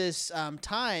during this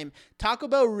time, Taco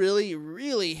Bell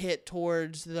really hit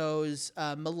towards those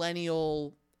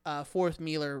millennial fourth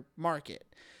mealer market.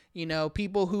 You know,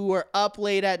 people who were up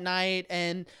late at night,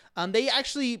 and they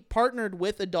actually partnered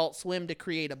with Adult Swim to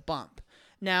create a bump.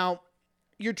 Now,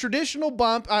 your traditional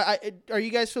bump, are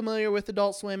you guys familiar with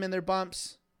Adult Swim and their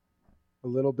bumps? A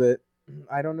little bit.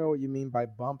 I don't know what you mean by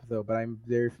bump though, but I'm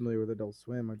very familiar with Adult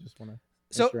Swim. I just want to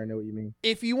make sure I know what you mean.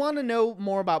 If you want to know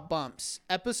more about bumps,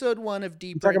 episode 1 of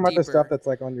Deeper You talking and about Deeper. the stuff that's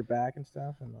like on your back and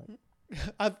stuff, and like.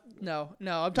 No,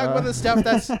 I'm talking about the stuff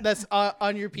that's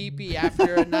on your pee-pee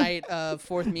after a night of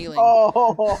fourth mealing.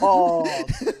 Oh,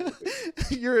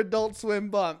 Your Adult Swim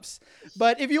bumps.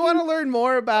 But if you want to learn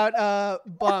more about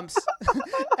bumps,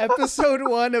 episode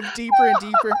 1 of Deeper and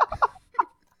Deeper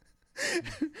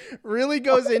really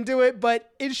goes into it. But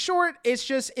in short, it's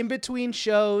just in between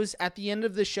shows. At the end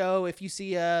of the show, if you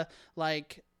see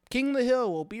like King of the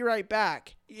Hill, we'll be right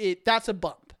back. That's a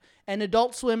bump. And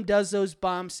Adult Swim does those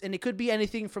bumps, and it could be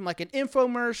anything from like an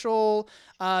infomercial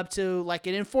to like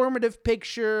an informative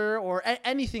picture or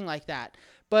anything like that.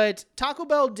 But Taco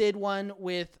Bell did one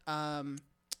with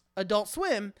Adult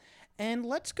Swim, and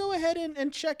let's go ahead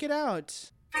and check it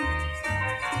out.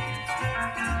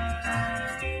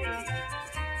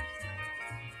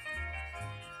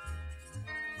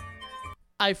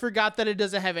 I forgot that it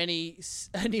doesn't have any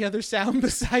other sound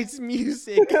besides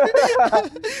music.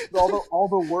 all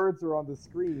the words are on the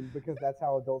screen because that's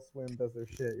how Adult Swim does their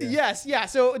shit. Yeah. Yes, yeah.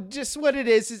 So just what it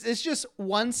is it's just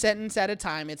one sentence at a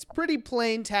time. It's pretty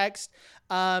plain text.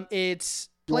 It's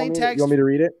plain text. You want me to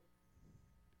read it?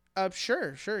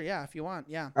 Sure, yeah, if you want,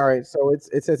 yeah. All right. So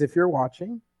it says if you're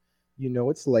watching, you know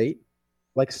it's late,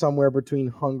 like somewhere between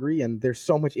hungry and there's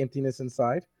so much emptiness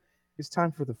inside. It's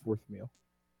time for the fourth meal.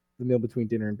 The meal between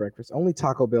dinner and breakfast. Only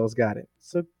Taco Bell's got it.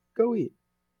 So go eat.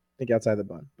 Think outside the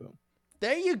bun. Boom.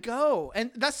 There you go. And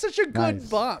that's such a good Nice.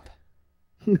 bump.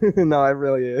 No, it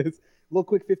really is. A little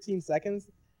quick 15 seconds.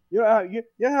 You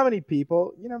know how many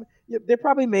people, they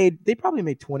probably made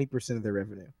 20% of their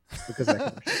revenue because of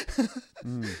that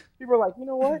commercial. People are like, you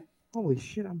know what? Holy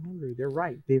shit, I'm hungry. They're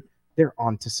right. They're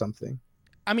onto something.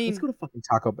 I mean, Let's go to fucking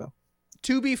Taco Bell.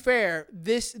 to be fair,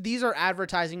 these are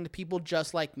advertising to people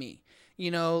just like me. You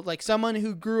know, like someone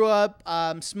who grew up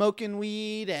smoking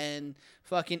weed and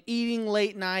fucking eating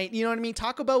late night. You know what I mean?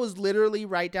 Taco Bell was literally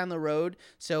right down the road.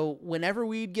 So whenever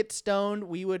we'd get stoned,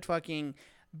 we would fucking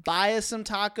buy us some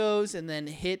tacos and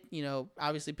then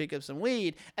obviously pick up some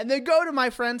weed and then go to my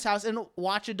friend's house and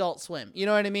watch Adult Swim. You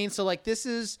know what I mean? So like this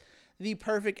is the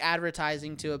perfect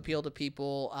advertising to appeal to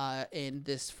people in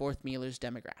this fourth mealers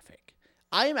demographic.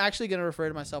 I am actually going to refer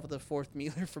to myself as a fourth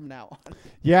mealer from now on.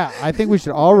 Yeah, I think we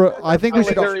should all. I think we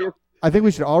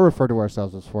should all refer to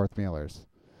ourselves as fourth mealers.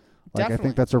 Like Definitely. I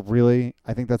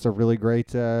think that's a really great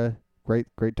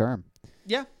term.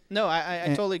 Yeah, no, I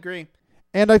totally agree.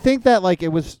 And I think that like it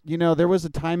was, there was a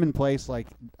time and place like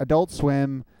Adult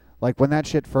Swim, like when that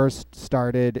shit first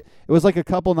started, it was like a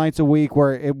couple nights a week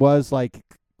where it was like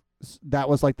that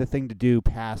was like the thing to do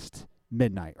past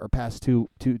midnight or past 2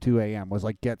 a.m. was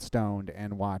like get stoned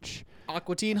and watch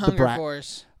Aqua Teen Hunger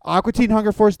Force. Aqua Teen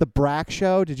Hunger Force, the Brack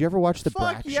Show. Did you ever watch the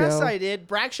Brack Show? Yes, I did.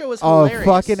 Brack Show was Oh, hilarious.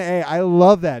 fucking A. I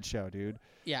love that show, dude.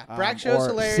 Yeah, Brack Show's or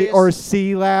hilarious.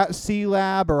 C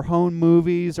Lab or Home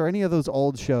Movies or any of those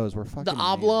old shows were fucking The amazing.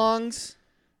 Oblongs.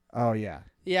 Oh, yeah.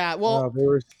 Yeah, well,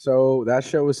 that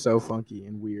show was so funky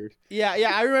and weird.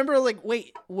 yeah. I remember like,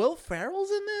 wait, Will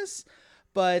Ferrell's in this?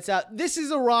 But this is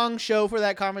a wrong show for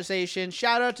that conversation.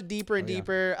 Shout out to Deeper and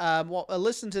Deeper.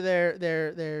 Listen to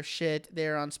their shit.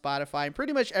 They're on Spotify and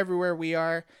pretty much everywhere we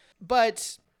are.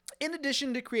 But in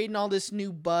addition to creating all this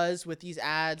new buzz with these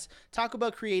ads, Taco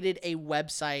Bell created a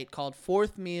website called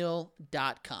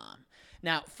fourthmeal.com.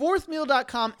 Now,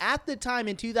 fourthmeal.com at the time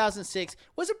in 2006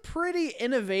 was a pretty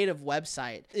innovative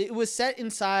website. It was set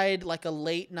inside like a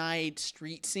late night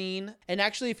street scene. And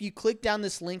actually, if you click down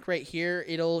this link right here,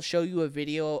 it'll show you a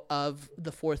video of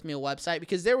the Fourth Meal website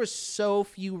because there was so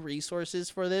few resources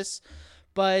for this.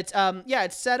 But yeah,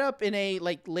 it's set up in a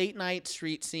like late night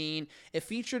street scene. It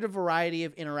featured a variety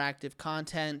of interactive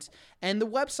content, and the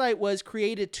website was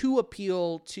created to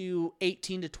appeal to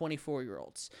 18 to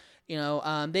 24-year-olds. You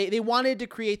know, they wanted to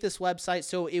create this website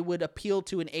so it would appeal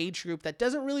to an age group that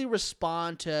doesn't really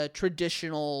respond to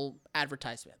traditional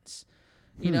advertisements.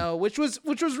 You know, which was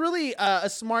really a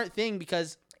smart thing,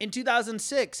 because in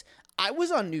 2006 I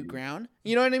was on Newground.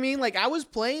 You know what I mean? Like, I was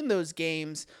playing those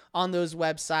games on those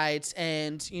websites,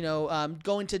 and you know,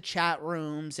 going to chat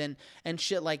rooms and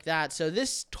shit like that. So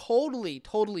this totally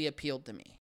appealed to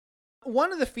me.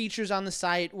 One of the features on the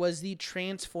site was the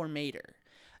Transformator.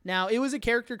 Now, it was a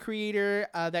character creator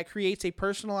that creates a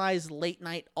personalized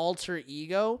late-night alter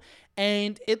ego,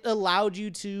 and it allowed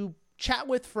you to chat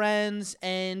with friends,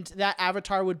 and that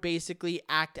avatar would basically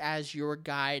act as your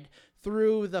guide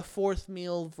through the fourth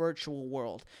meal virtual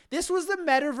world. This was the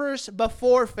metaverse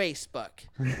before Facebook.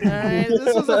 All right?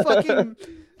 This was a fucking...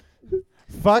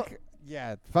 Fuck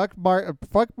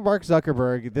Mark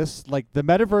Zuckerberg. This, like, the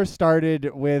metaverse started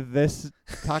with this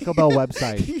Taco Bell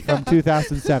website from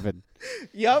 2007.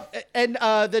 Yep, and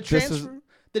the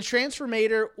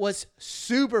Transformator was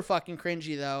super fucking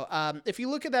cringy though. If you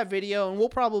look at that video, and we'll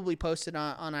probably post it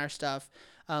on our stuff,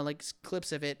 like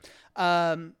clips of it.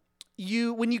 When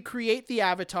you create the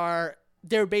avatar,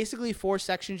 there are basically 4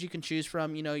 sections you can choose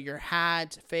from. You know, your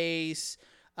hat, face,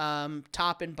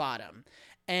 top, and bottom.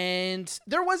 And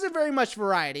there wasn't very much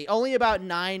variety. Only about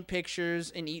 9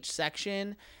 pictures in each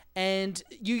section. And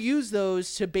you use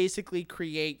those to basically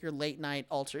create your late night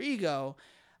alter ego.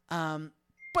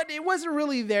 But it wasn't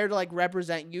really there to like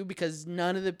represent you, because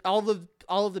all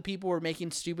of the people were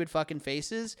making stupid fucking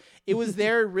faces. It was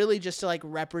there really just to like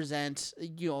represent,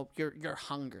 you know, your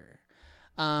hunger.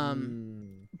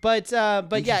 But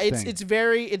yeah, it's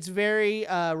very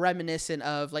reminiscent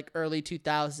of like early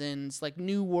 2000s, like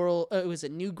New World. Was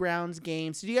it Newgrounds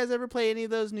games? Did you guys ever play any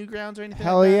of those Newgrounds or anything?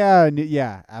 Hell like that?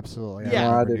 yeah, absolutely. Yeah.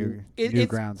 I remember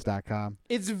Newgrounds.com.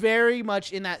 It's very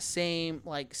much in that same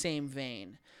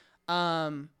vein.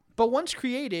 But once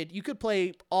created, you could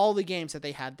play all the games that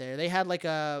they had there. They had like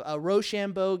a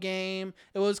Rochambeau game.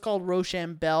 It was called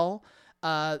Rochambeau.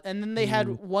 And then they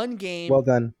had one game. Well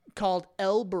done. Called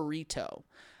El Burrito.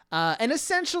 And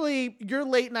essentially your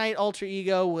late night alter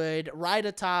ego would ride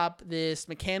atop this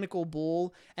mechanical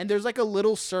bull, and there's like a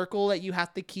little circle that you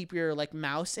have to keep your like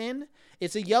mouse in.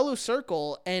 It's a yellow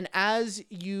circle, and as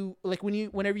you like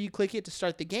whenever you click it to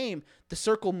start the game, the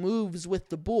circle moves with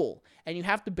the bull, and you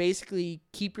have to basically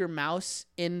keep your mouse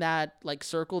in that like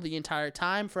circle the entire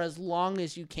time for as long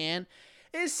as you can.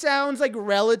 It sounds like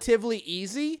relatively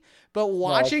easy, but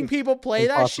watching people play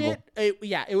impossible. that shit,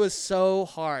 it was so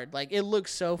hard. Like, it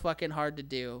looks so fucking hard to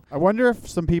do. I wonder if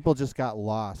some people just got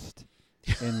lost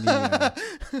in the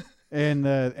in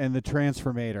the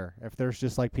Transformator. If there's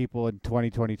just like people in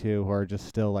 2022 who are just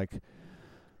still like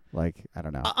I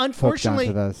don't know. Unfortunately,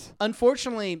 hooked onto this.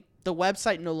 Unfortunately, the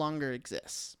website no longer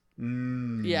exists.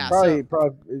 Yeah, probably.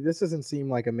 This doesn't seem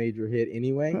like a major hit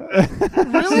anyway.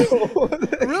 Really?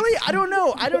 Really? I don't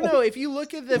know. If you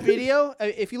look at the video,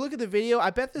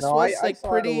 I bet this was like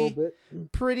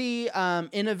pretty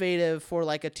innovative for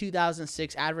like a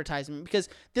 2006 advertisement, because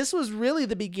this was really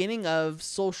the beginning of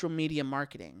social media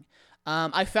marketing.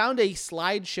 I found a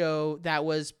slideshow that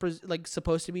was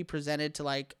supposed to be presented to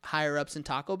like higher ups in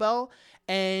Taco Bell,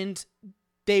 and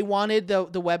they wanted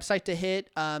the website to hit.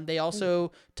 They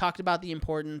also talked about the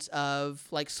importance of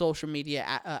like social media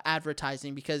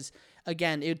advertising, because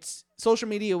again, social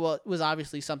media was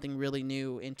obviously something really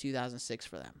new in 2006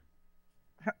 for them.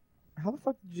 How the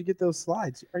fuck did you get those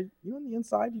slides? Are you on the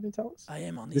inside? You didn't tell us? I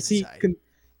am on the inside.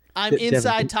 I'm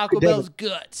inside Taco Devin. Bell's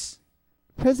guts.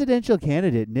 Presidential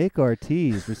candidate Nick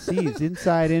Ortiz receives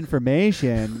inside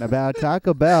information about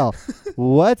Taco Bell.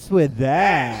 What's with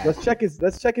that? Let's check his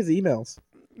emails.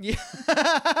 Yeah.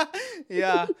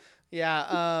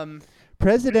 Yeah.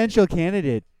 Presidential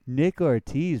candidate Nick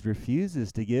Ortiz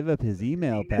refuses to give up his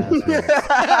email password.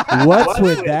 What's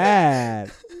with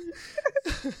that?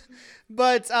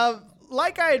 But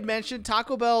like I had mentioned,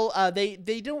 Taco Bell,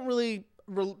 they don't really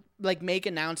like make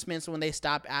announcements when they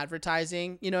stop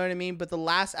advertising. You know what I mean? But the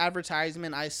last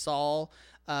advertisement I saw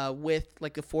with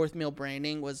like the fourth meal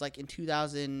branding was like in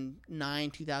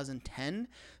 2009, 2010.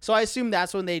 So I assume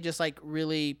that's when they just like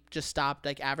really just stopped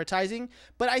like advertising.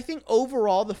 But I think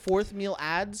overall the fourth meal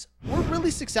ads were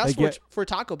really successful for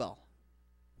Taco Bell.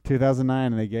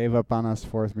 2009, and they gave up on us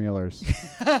fourth mealers.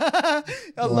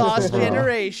 A lost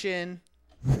generation.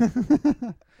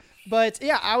 But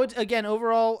yeah, I would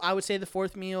overall I would say the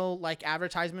fourth meal like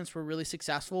advertisements were really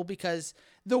successful because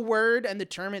the word and the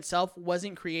term itself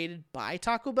wasn't created by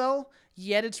Taco Bell,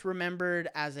 yet it's remembered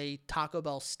as a Taco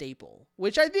Bell staple,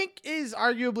 which I think is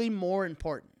arguably more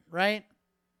important, right?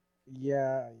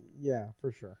 Yeah,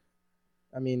 for sure.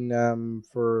 I mean,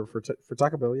 for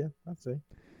Taco Bell, yeah, I'd say.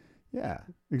 Yeah,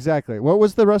 exactly. What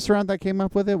was the restaurant that came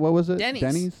up with it? What was it?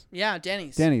 Denny's. Yeah,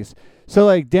 Denny's. Denny's. So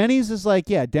like Denny's is like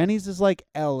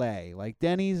LA. Like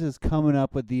Denny's is coming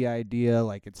up with the idea,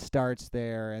 like it starts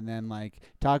there, and then like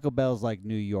Taco Bell's like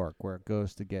New York, where it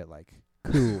goes to get like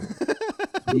cool.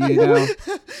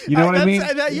 You know what I mean?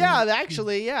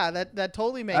 Actually, that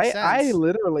totally makes sense. I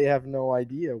literally have no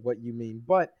idea what you mean,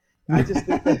 but I just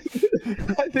think that,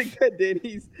 I think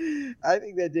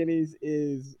that Denny's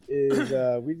is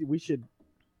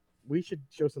we should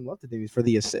show some love to Denny's for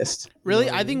the assist. Really,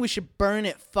 You know what I think we should burn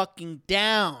it fucking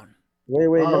down. Wait,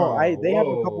 no, they have a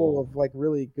whoa. couple of like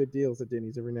really good deals at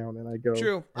Denny's every now and then. I go.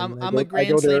 True, and I'm I a go Grand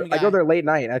there. Slam guy. I go there late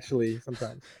night actually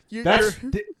sometimes. That's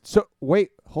so. Wait,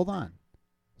 hold on.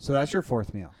 So that's your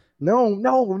fourth meal. No,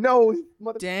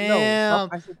 Damn. No,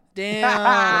 I said,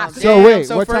 Damn. So damn. wait,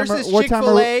 so what first time is are- what time are-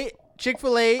 Chick-fil-A.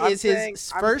 Chick-fil-A I'm is his saying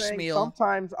first meal.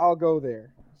 Sometimes I'll go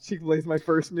there. Chick-fil-A is my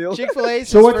first meal. Chick-fil-A is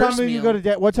So his what time first will you meal. go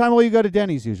to? What time will you go to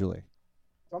Denny's usually?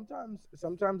 Sometimes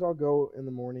I'll go in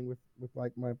the morning with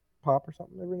like my pop or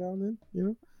something every now and then. You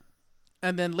know.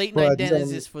 And then late night But,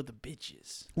 Denny's is for the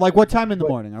bitches. Like what time in the But-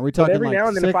 morning? Are we But talking every like now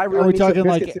and then, six- if I are really we need some talking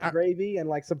biscuits like and gravy and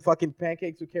like some fucking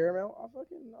pancakes with caramel, I'll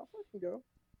fucking go.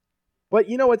 But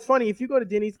you know what's funny? If you go to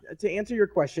Denny's, to answer your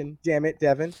question, damn it,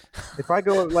 Devin, if I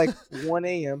go at like 1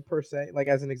 a.m. per se, like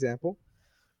as an example,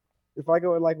 if I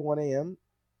go at like 1 a.m.,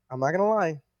 I'm not gonna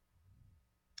lie,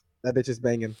 that bitch is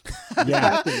banging.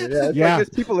 Yeah. It's Yeah. like there's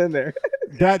people in there.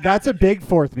 That's a big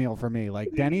fourth meal for me. Like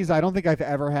Denny's, I don't think I've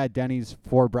ever had Denny's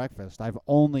for breakfast. I've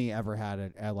only ever had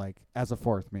it at like as a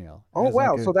fourth meal. Oh As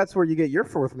wow! like So that's where you get your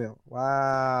fourth meal.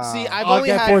 Wow. See, I've I'll only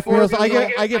get had fourth four meals.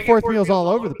 meals. I get fourth meals all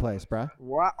over the place, bruh.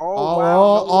 Wow. Oh All, wow.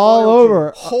 all, No all loyalty.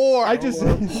 over. Whore. I just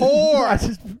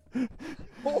Whore.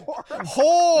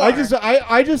 Whore.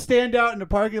 I just stand out in the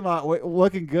parking lot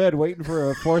looking good, waiting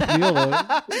for a fourth meal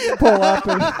to pull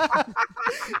up.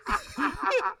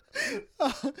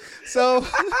 So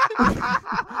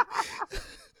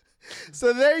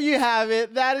So there you have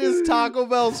it. That is Taco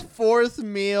Bell's fourth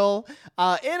meal.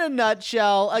 In a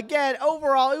nutshell, again,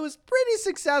 overall, it was pretty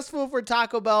successful for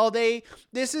Taco Bell.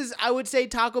 This is, I would say,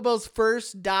 Taco Bell's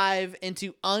first dive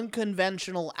into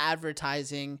unconventional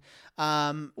advertising,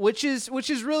 which is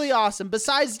really awesome.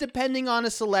 Besides depending on a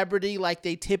celebrity like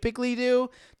they typically do,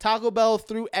 Taco Bell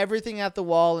threw everything at the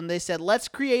wall and they said, let's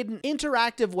create an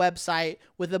interactive website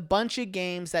with a bunch of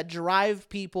games that drive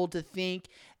people to think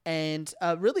and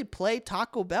really play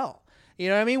Taco Bell. You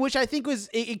know what I mean? Which I think was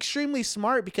extremely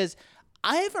smart, because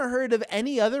I haven't heard of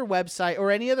any other website or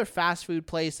any other fast food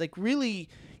place like really,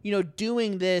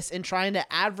 doing this and trying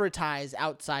to advertise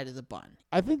outside of the bun.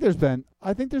 I think there's been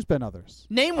others.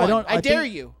 Name one. I dare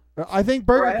think- you. I think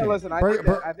Burger King. Listen,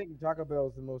 Burger- I think Taco Bell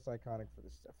is the most iconic for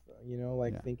this stuff, though.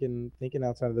 Yeah. Thinking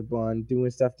outside of the bun, doing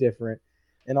stuff different,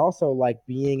 and also like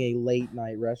being a late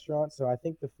night restaurant. So I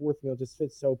think the fourth meal just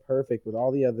fits so perfect with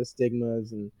all the other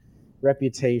stigmas and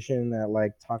reputation that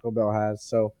like Taco Bell has.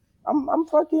 So I'm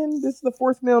fucking. This is the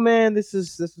fourth meal, man. This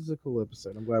is a cool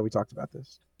episode. I'm glad we talked about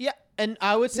this. Yeah, and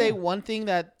I would say one thing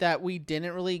that we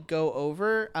didn't really go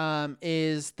over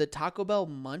is the Taco Bell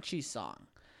Munchie song.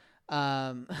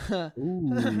 Ooh,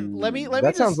 let me that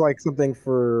just... sounds like something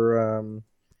for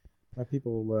my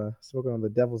people smoking on the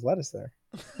devil's lettuce there.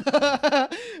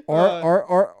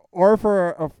 or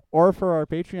for our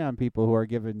Patreon people who are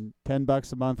giving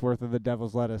 $10 a month worth of the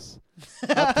devil's lettuce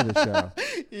up to the show.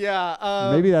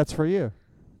 Yeah, maybe that's for you.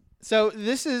 So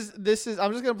this is.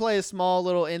 I'm just gonna play a small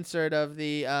little insert of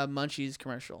the Munchies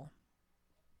commercial.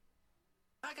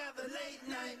 I got the late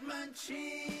night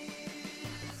munchies.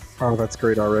 Oh, that's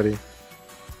great already.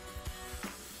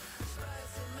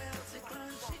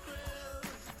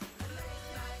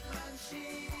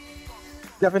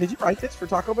 Devin, did you write this for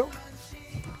Taco Bell?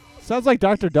 Sounds like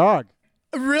Dr. Dog.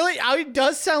 Really? It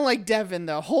does sound like Devin,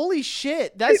 though. Holy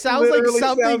shit. That It sounds like literally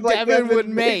something sounds like Devin would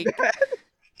Devin make. made that.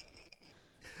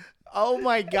 Oh,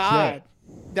 my God.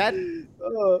 That Uh,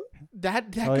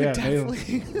 could Oh, yeah,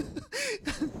 definitely...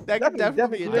 that could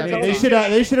definitely be a Devin, Devin Devin, song.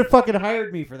 They should have fucking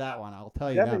hired me for that one. I'll tell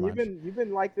you Devin, that much. you've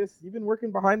been like this. You've been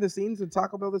working behind the scenes with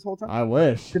Taco Bell this whole time. I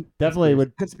wish. Definitely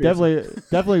would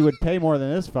pay more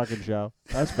than this fucking show.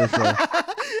 That's for sure.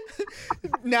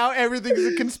 Now everything's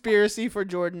a conspiracy for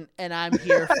Jordan, and I'm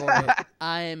here for it.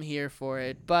 I am here for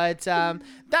it. But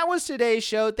that was today's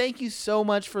show. Thank you so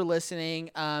much for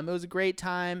listening. It was a great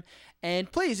time.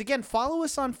 And please, again, follow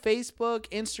us on Facebook,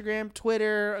 Instagram,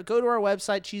 Twitter. Go to our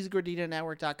website,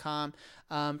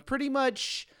 cheesygorditanetwork.com. Pretty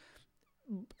much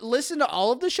listen to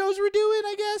all of the shows we're doing,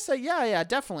 I guess. Yeah,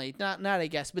 definitely. Not I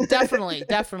guess, but definitely.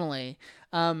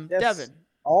 Yes. Devin.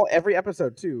 Every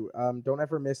episode too. Don't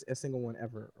ever miss a single one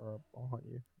ever, or I'll hunt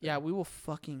you. Yeah, we will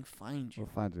fucking find you.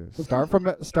 We'll find you. Start from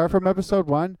episode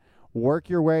 1. Work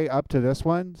your way up to this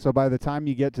one. So by the time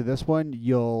you get to this one,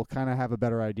 you'll kind of have a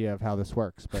better idea of how this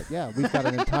works. But yeah, we've got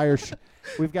an entire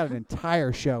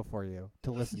show for you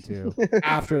to listen to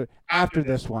after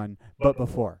this one, but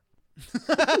before.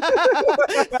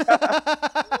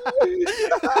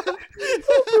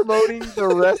 Promoting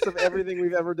the rest of everything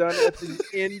we've ever done at the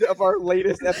end of our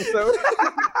latest episode.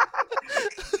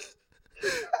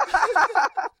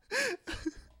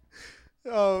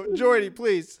 Oh, Jordy,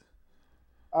 please.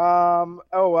 I'm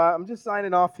just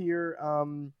signing off here.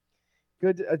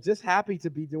 Good. Just happy to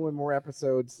be doing more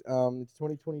episodes. It's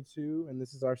 2022, and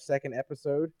this is our second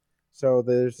episode. So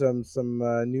there's some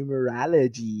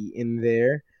numerology in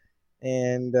there,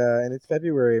 and it's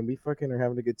February, and we fucking are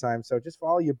having a good time. So just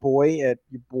follow your boy at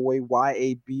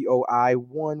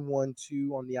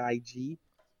YABOI112 on the IG,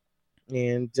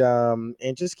 and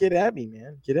just get at me,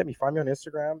 man. Get at me. Find me on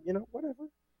Instagram. Whatever.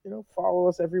 Follow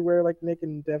us everywhere, like Nick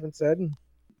and Devin said. And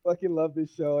fucking love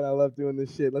this show, and I love doing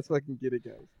this shit. Let's fucking get it,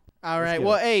 guys. All right.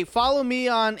 Well, hey, follow me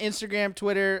on Instagram,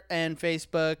 Twitter, and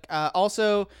Facebook.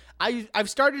 Also, I've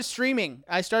started streaming.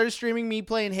 I started streaming me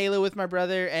playing Halo with my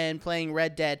brother and playing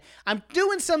Red Dead. I'm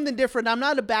doing something different. I'm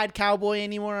not a bad cowboy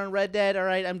anymore on Red Dead. All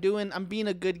right. I'm being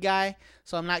a good guy,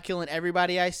 so I'm not killing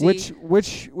everybody I see.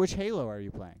 Which Halo are you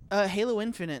playing? Halo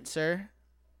Infinite, sir.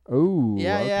 Oh.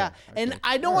 Yeah, okay. yeah. And Okay.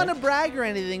 I don't want to brag or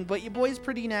anything, but your boy's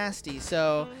pretty nasty.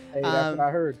 So, Hey, that's what I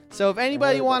heard. So if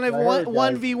anybody want to I heard, guys.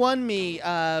 1v1 me,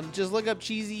 just look up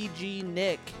Cheesy G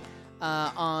Nick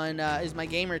on is my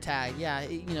gamer tag. Yeah,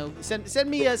 send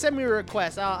me a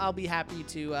request. I'll be happy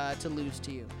to lose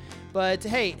to you. But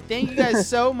hey, thank you guys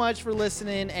so much for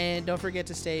listening, and don't forget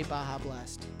to stay Baja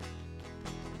Blessed.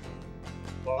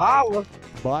 Holla.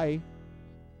 Bye.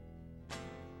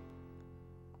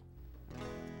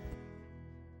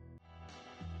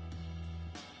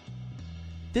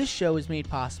 This show is made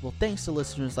possible thanks to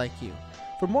listeners like you.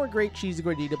 For more great Cheesy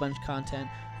Gordita Bunch content,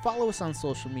 follow us on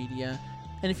social media.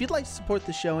 And if you'd like to support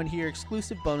the show and hear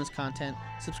exclusive bonus content,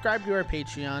 subscribe to our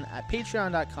Patreon at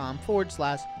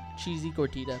patreon.com/Cheesy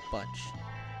Gordita Bunch.